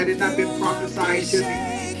vision, had it not been prophesied to me,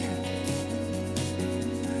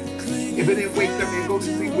 if it didn't wake up and go to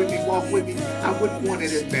sleep with me, walk with me, I wouldn't want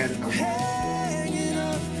it as bad as I want. Hanging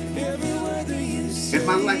up every word that you say. And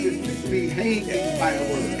my life is literally hanging by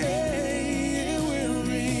a word. It will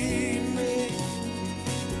remain.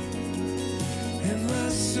 And my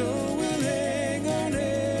soul will hang on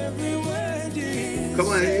every word you Come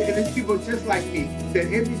on, and it's people just like me, that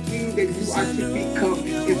everything that you are to become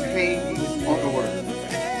is hanging on a word.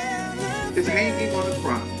 It's hanging on a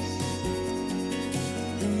promise.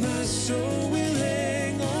 My soul will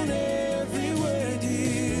hang on every word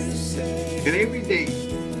you say. And every day,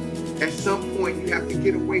 at some point, you have to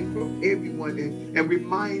get away from everyone and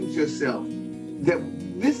remind yourself that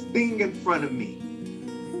this thing in front of me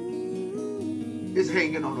is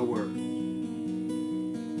hanging on a word.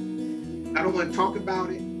 I don't want to talk about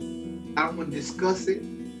it. I don't want to discuss it.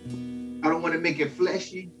 I don't want to make it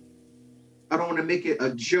fleshy. I don't want to make it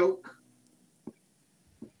a joke.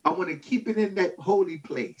 I want to keep it in that holy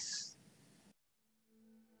place,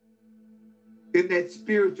 in that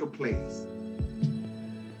spiritual place.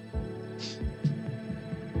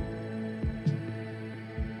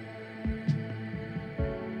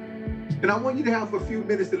 And I want you to have a few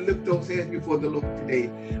minutes to lift those hands before the Lord today.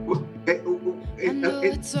 I know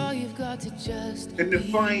it's all you've got to just And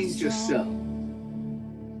define yourself.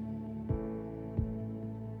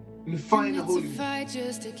 And find the Holy One. fight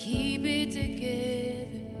just to keep it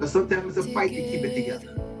together. But sometimes it's a fight to keep it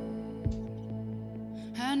together.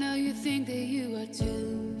 I know you think that you are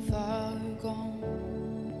too far gone,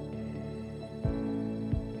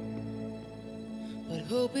 but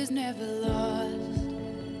hope is never lost.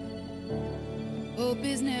 Hope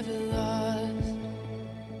is never lost.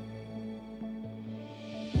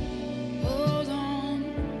 Hold on,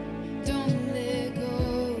 don't let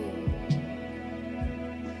go.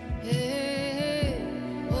 Hey,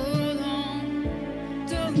 hold on,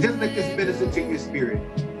 don't Just let this let minister go. to your spirit.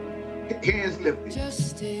 Hands lifted.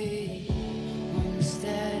 Just stay one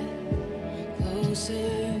step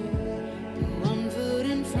closer, put one foot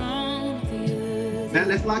in front of the other. Now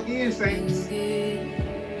let's lock in, saints. Get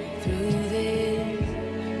through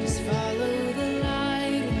this, just follow the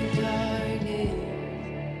light in the darkness.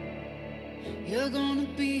 You're gonna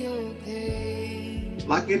be okay.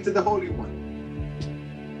 Lock into the Holy One.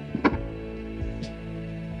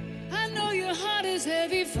 I know your heart is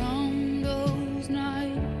heavy from those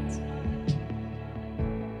nights.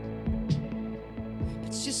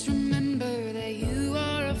 Just remember that you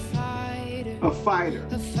are a fighter, A fighter.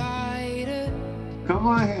 a fighter. Come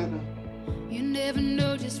on, Hannah. You never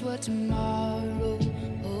know just what tomorrow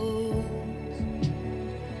holds.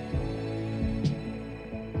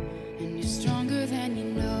 And you're stronger than you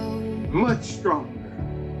know. Much stronger.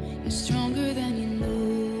 You're stronger than you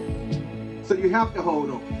know. So you have to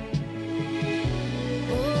hold on.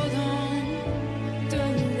 Hold on,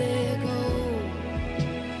 don't let go.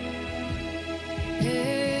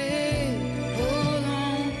 Hey, hold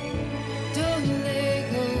on, don't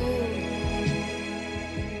let go.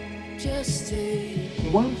 Just stay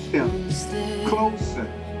One step one step closer.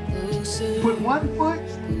 closer. Put one foot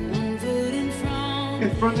One foot in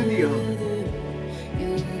front of the other.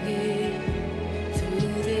 You'll get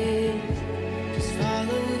through this. Just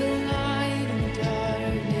follow the light in the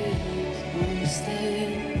darkness. One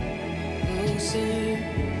step closer.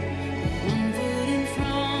 One foot in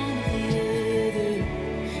front of the other.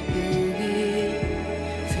 You'll get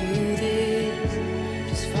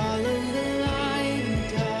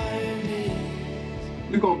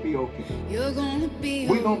We're going to be okay. You're gonna be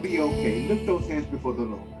We're going to be okay. Lift those hands before the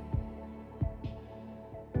Lord.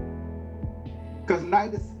 Because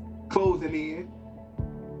night is closing in.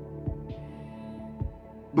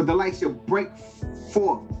 But the light shall break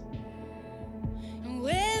forth. And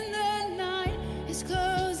when the night is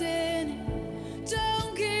closing,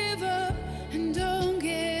 don't give up and don't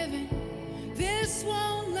give in. This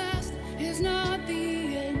won't last. It's not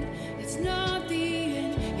the end. It's not the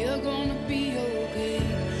end. You're gonna be okay.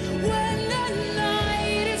 When the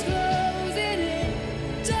night is closing in,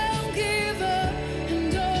 don't give up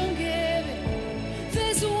and don't give in.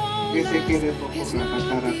 This won't last. It's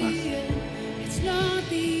not the end. It's not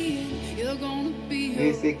the end. You're gonna be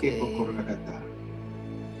okay.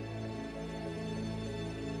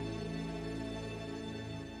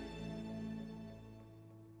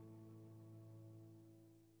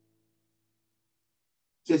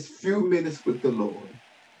 Just few minutes with the Lord.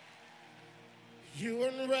 You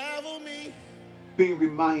unravel me Being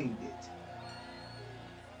reminded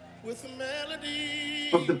with a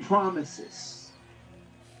melody. of the promises,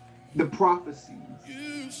 the prophecies,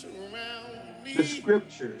 You surround me the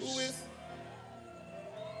scriptures, with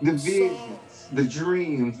the visions, the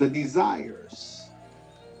dreams, the desires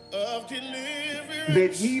of deliverance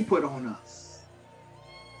that He put on us.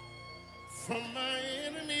 from my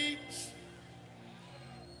enemies.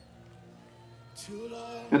 To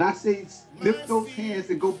Lord, And I say, lift those hands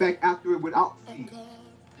and go back after it without fear. God.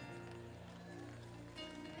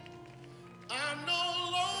 I'm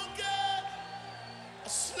no longer a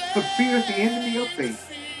slave. For fear is the enemy of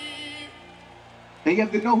faith. And you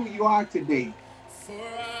have to know who you are today. For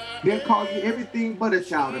I They'll call you everything but a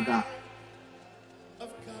child of God. of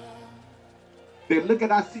God. They look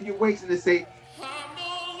at our situation and say, I'm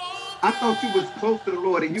no longer I thought you was close to the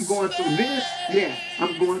Lord and you going through this? Yeah,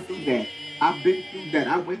 I'm going through that. I've been through that.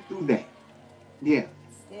 I went through that. Yeah.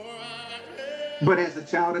 for I But as a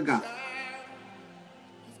child of God.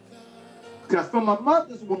 Because from my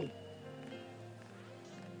mother's womb,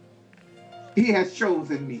 He has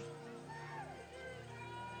chosen me.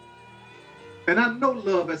 And I know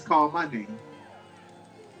love has called my name.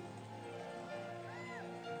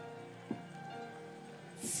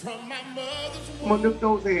 from my mother's I'm going to lift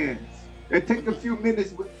those hands and take a few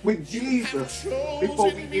minutes with Jesus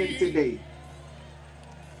before we end today.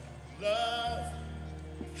 love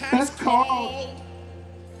Has called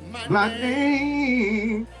my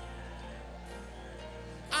name.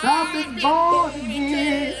 I've been born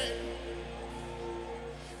again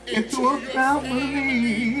into a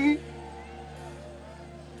family.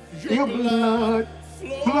 Your blood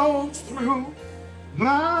flows through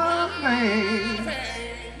my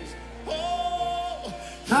veins. Oh,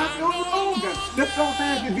 I'm no longer, lift those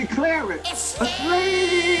hands and declare it, a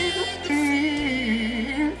slave to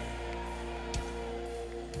fear.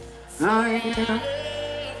 I am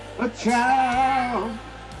a child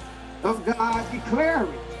of God, declare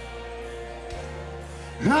it.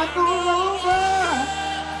 I'm no longer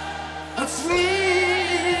a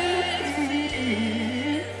slave to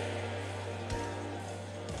fear.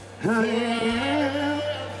 I am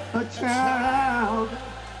a child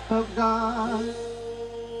of God.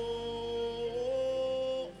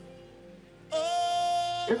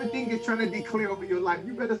 Everything you're trying to declare over your life,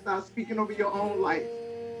 you better start speaking over your own life.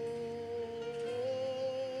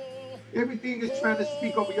 Everything you're trying to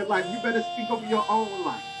speak over your life, you better speak over your own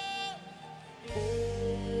life.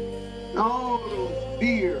 All those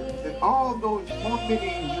fears and all those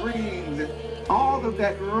tormenting dreams and all of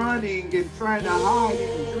that running and trying to hide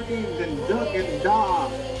in dreams and duck and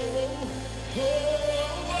dodge.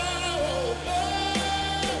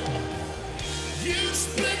 You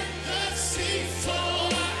split the sea so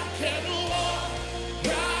I can walk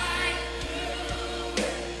right through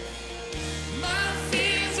it. My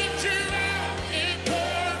fears are drowned in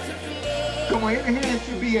perfect love. Come on, every hand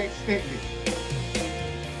should be extended.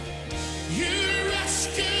 You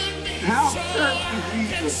rescued me How so church I is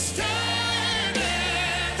can Jesus. stand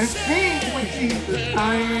And sing with Jesus.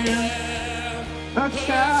 I am a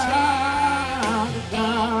child of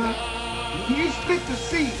God. You split the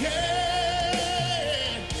sea.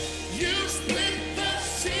 You split the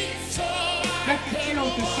sea so I Let the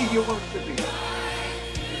children see you worshiping.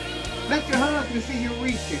 Let your husband see you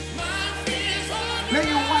reaching. my fears are Let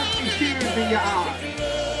your wife see tears in your eyes.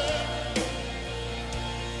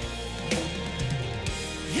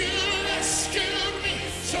 You rescued me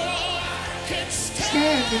so I can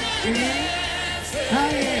Standing in.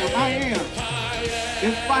 I am.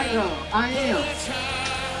 In spite of. I am.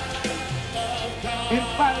 In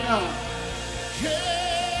spite of.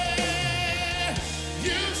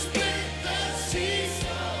 You split the sea.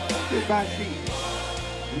 Sit by feet.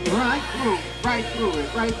 Right through, right through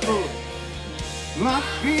it, right through it. My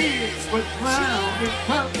fears was drowned in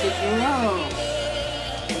perfect love.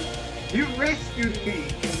 You rescued me.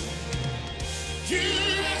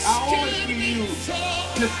 I owe it to you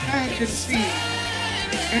to stand and see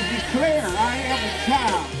and declare I am a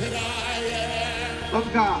child of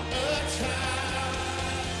God.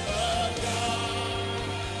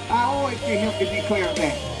 I owe it to him to declare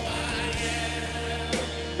that.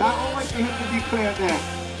 I owe it to him to declare that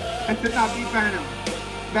and to not be bound,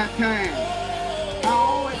 baptized. I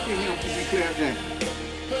owe it to him to declare that.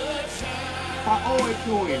 I owe it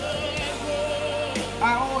to him. I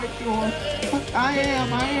owe it to him. I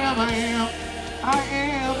am.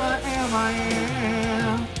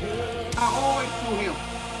 I owe it to him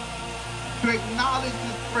to acknowledge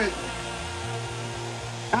his presence.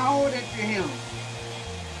 I owe it to him.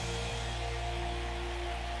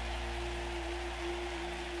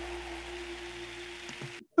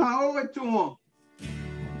 I owe it to him.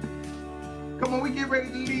 Come on, we get ready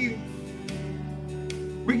to leave.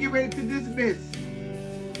 We get ready to dismiss.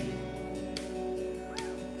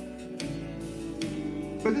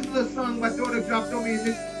 But this little song my daughter dropped on me,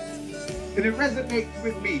 and it resonates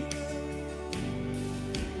with me.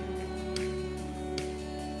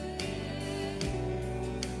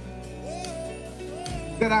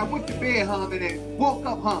 That I went to bed humming and woke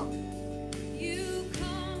up humming. You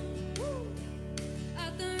come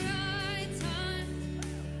at the right time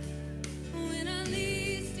when I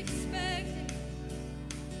least expect it.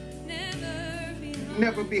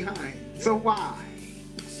 Never behind. So why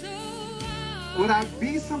would I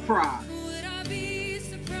be surprised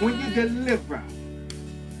when you deliver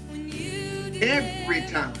every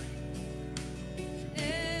time?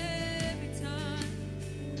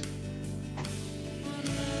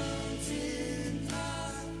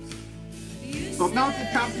 On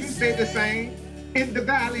mountaintops, you stay the same. In the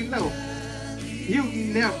valley low, you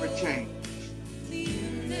never change.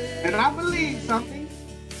 And I believe something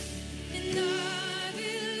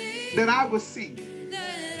that I will see.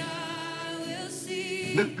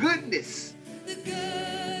 The goodness.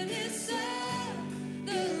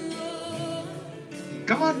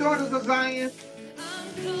 Come on, daughters of Zion.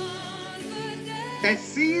 As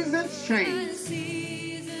seasons change,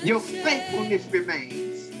 your faithfulness remains.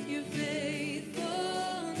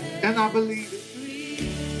 And I believe it.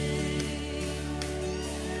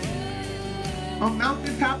 On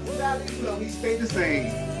mountaintops and valleys below, he stayed the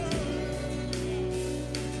same.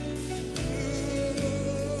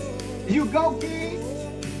 You go, King.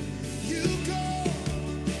 You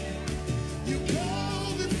go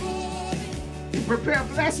before me. You prepare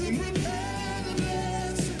blessing.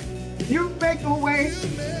 You make a way.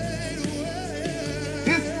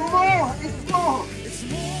 It's more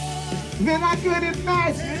than I could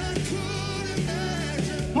imagine.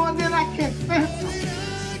 More than I can fathom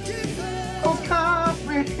or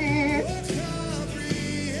comprehend.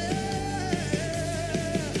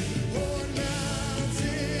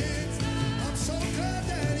 I'm so glad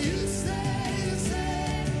that you stay the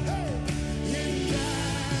same. In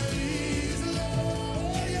valleys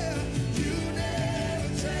low, yeah, you never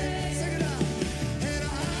change. Sing it out. And I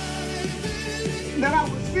believe that I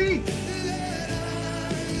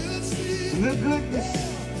will see the goodness.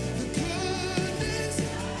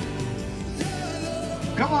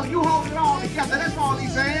 Come on, you hold it all together. That's all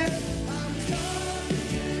he's saying.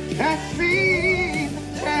 That season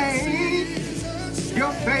change,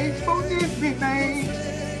 your faithfulness remains.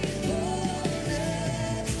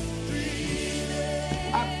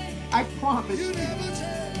 I promise you.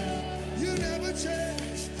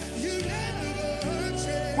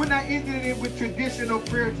 We're not ending it with traditional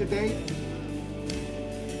prayer today.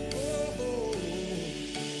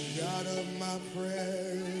 God of my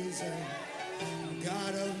prayers,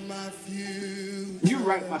 God of my future. You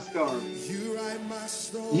write my story. You write my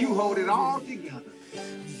story. You hold it all together.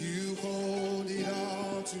 You hold it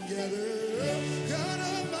all together. God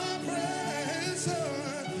of my prayers,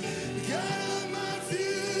 God of my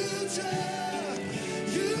future.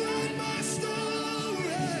 You write my story.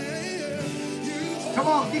 Come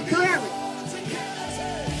on, declare it.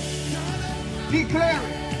 Declare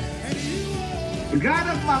it. God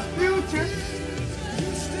of my future,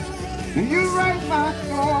 you write my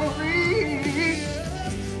story,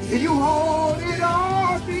 you hold it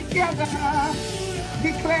all together.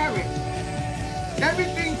 Declare it.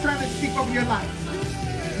 Everything trying to speak over your life,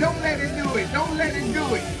 don't let it do it. Don't let it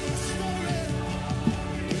do it.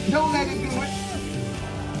 Don't let it do it.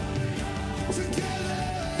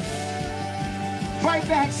 Fight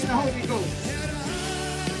back in the Holy Ghost.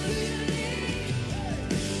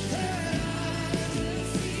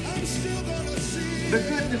 I'm still gonna see The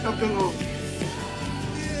goodness of the Lord.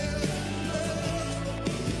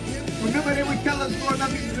 Remember they would tell us growing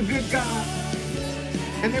up, he's a good God.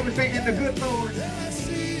 And they would say, and the good Lord.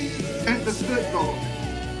 And the good Lord.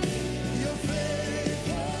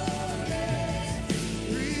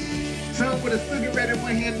 Some with a cigarette in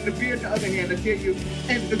one hand and the beer in the other hand to tell you,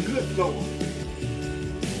 and the good Lord.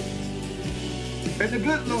 And the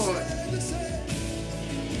good Lord.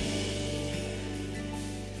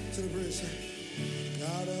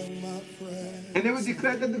 And they would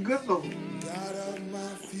declare that the good Lord. God of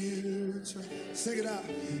my future. Sing it out.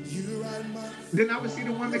 You are my. Then I would see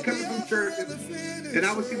the woman coming from church, and then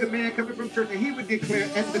I would see the man coming from church, and he would declare,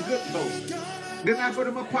 and the good Lord. Then I go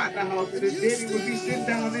to my partner house, and his daddy would be sitting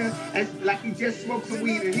down there and like he just smoked some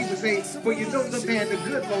weed, and he would say, well, you know the man, the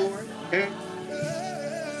good Lord. And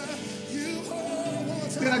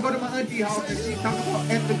then I go to my auntie house, and she talking about,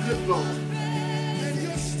 and the good Lord.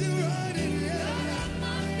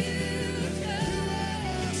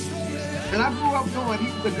 And I grew up knowing he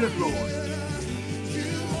was the good Lord.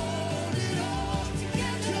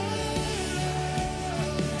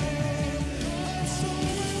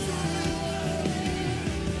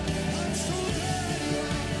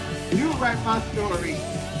 You write my story.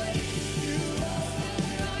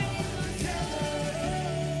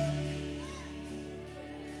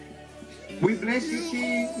 We bless you,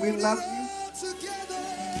 King. We love you.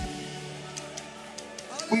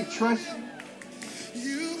 We trust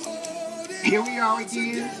you. Here we are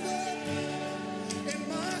again.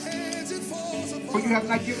 For you have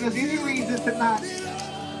not given us any reason to not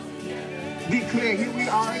declare, here we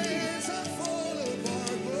are again.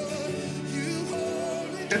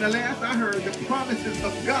 And the last I heard, the promises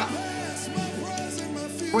of God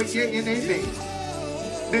were yea and amen.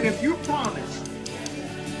 That if you promise,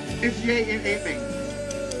 it's yea and amen.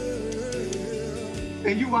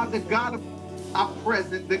 And you are the God of our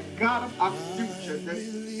present, the God of our future,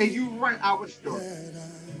 and you write our story.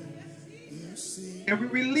 And we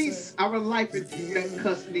release our life into your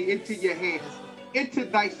custody, into your hands, into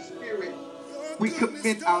thy spirit. We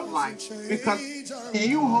commit our life because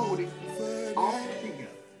you hold it all together.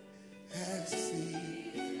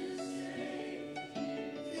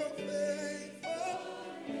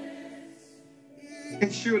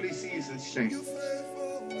 And surely seasons change.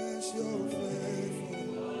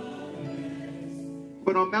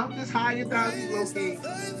 But on mountains high and valleys low, King,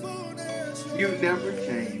 you never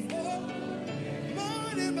change.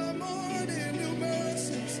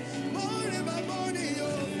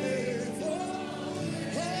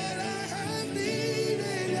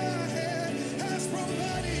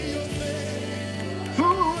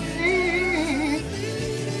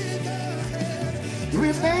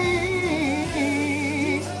 Remain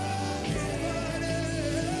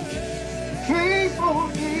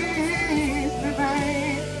faithfulness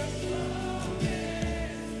remain.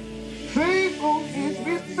 Faithfulness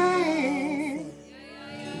remain.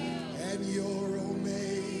 And you're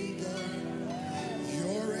Omega.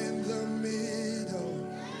 You're in the middle.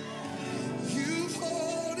 You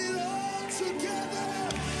hold it all together.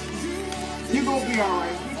 You're gonna be all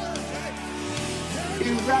right.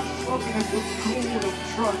 You wrap up in a cocoon of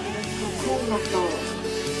trust and a cocoon of love.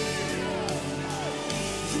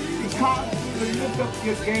 Because you lift up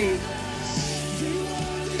your gaze.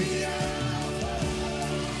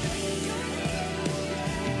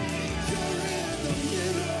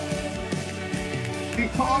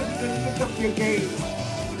 Because you lift up your gaze.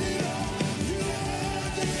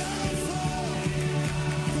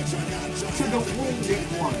 To the wounded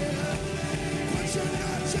one.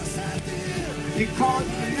 Because you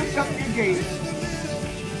lift up your gaze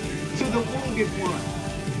to the wounded one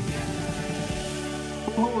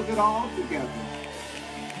who holds it all together.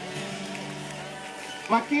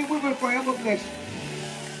 My King, we will forever bless you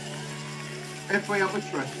and forever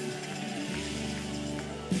trust you.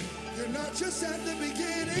 You're not just at the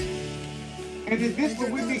beginning. And in this will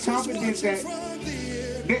we be confident that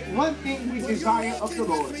one thing we desire of the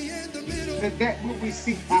Lord, that will we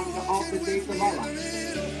seek after all the days of our life.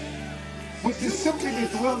 Which is simply to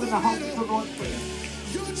dwell in the house of the Lord prayer.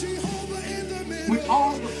 With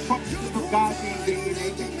all the promises of God being yea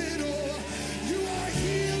and amen.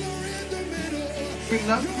 We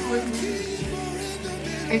love you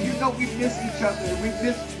and you know we miss each other. We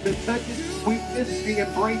miss the touches. We miss the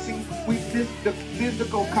embracing. We miss the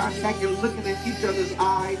physical contact and looking at each other's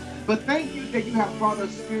eyes. But thank you that you have brought us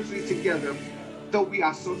spiritually together, though we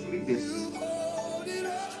are socially distant.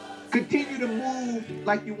 Continue to move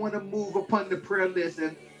like you want to move upon the prayer list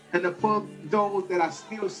and upon those that are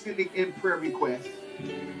still sending in prayer requests.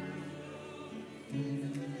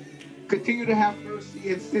 Continue to have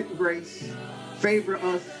mercy and send grace. Favor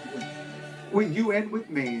us with you and with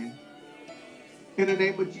man. In the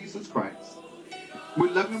name of Jesus Christ. We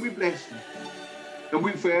love you and we bless you. And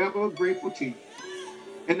we're forever grateful to you.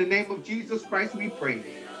 In the name of Jesus Christ, we pray.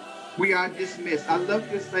 We are dismissed. I love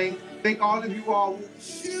this thing. Thank all of you all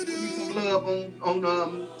who give me some love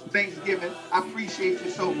on Thanksgiving. I appreciate you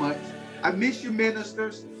so much. I miss you,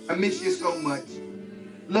 ministers. I miss you so much.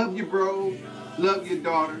 Love you, bros. Love your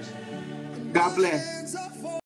daughters. God bless.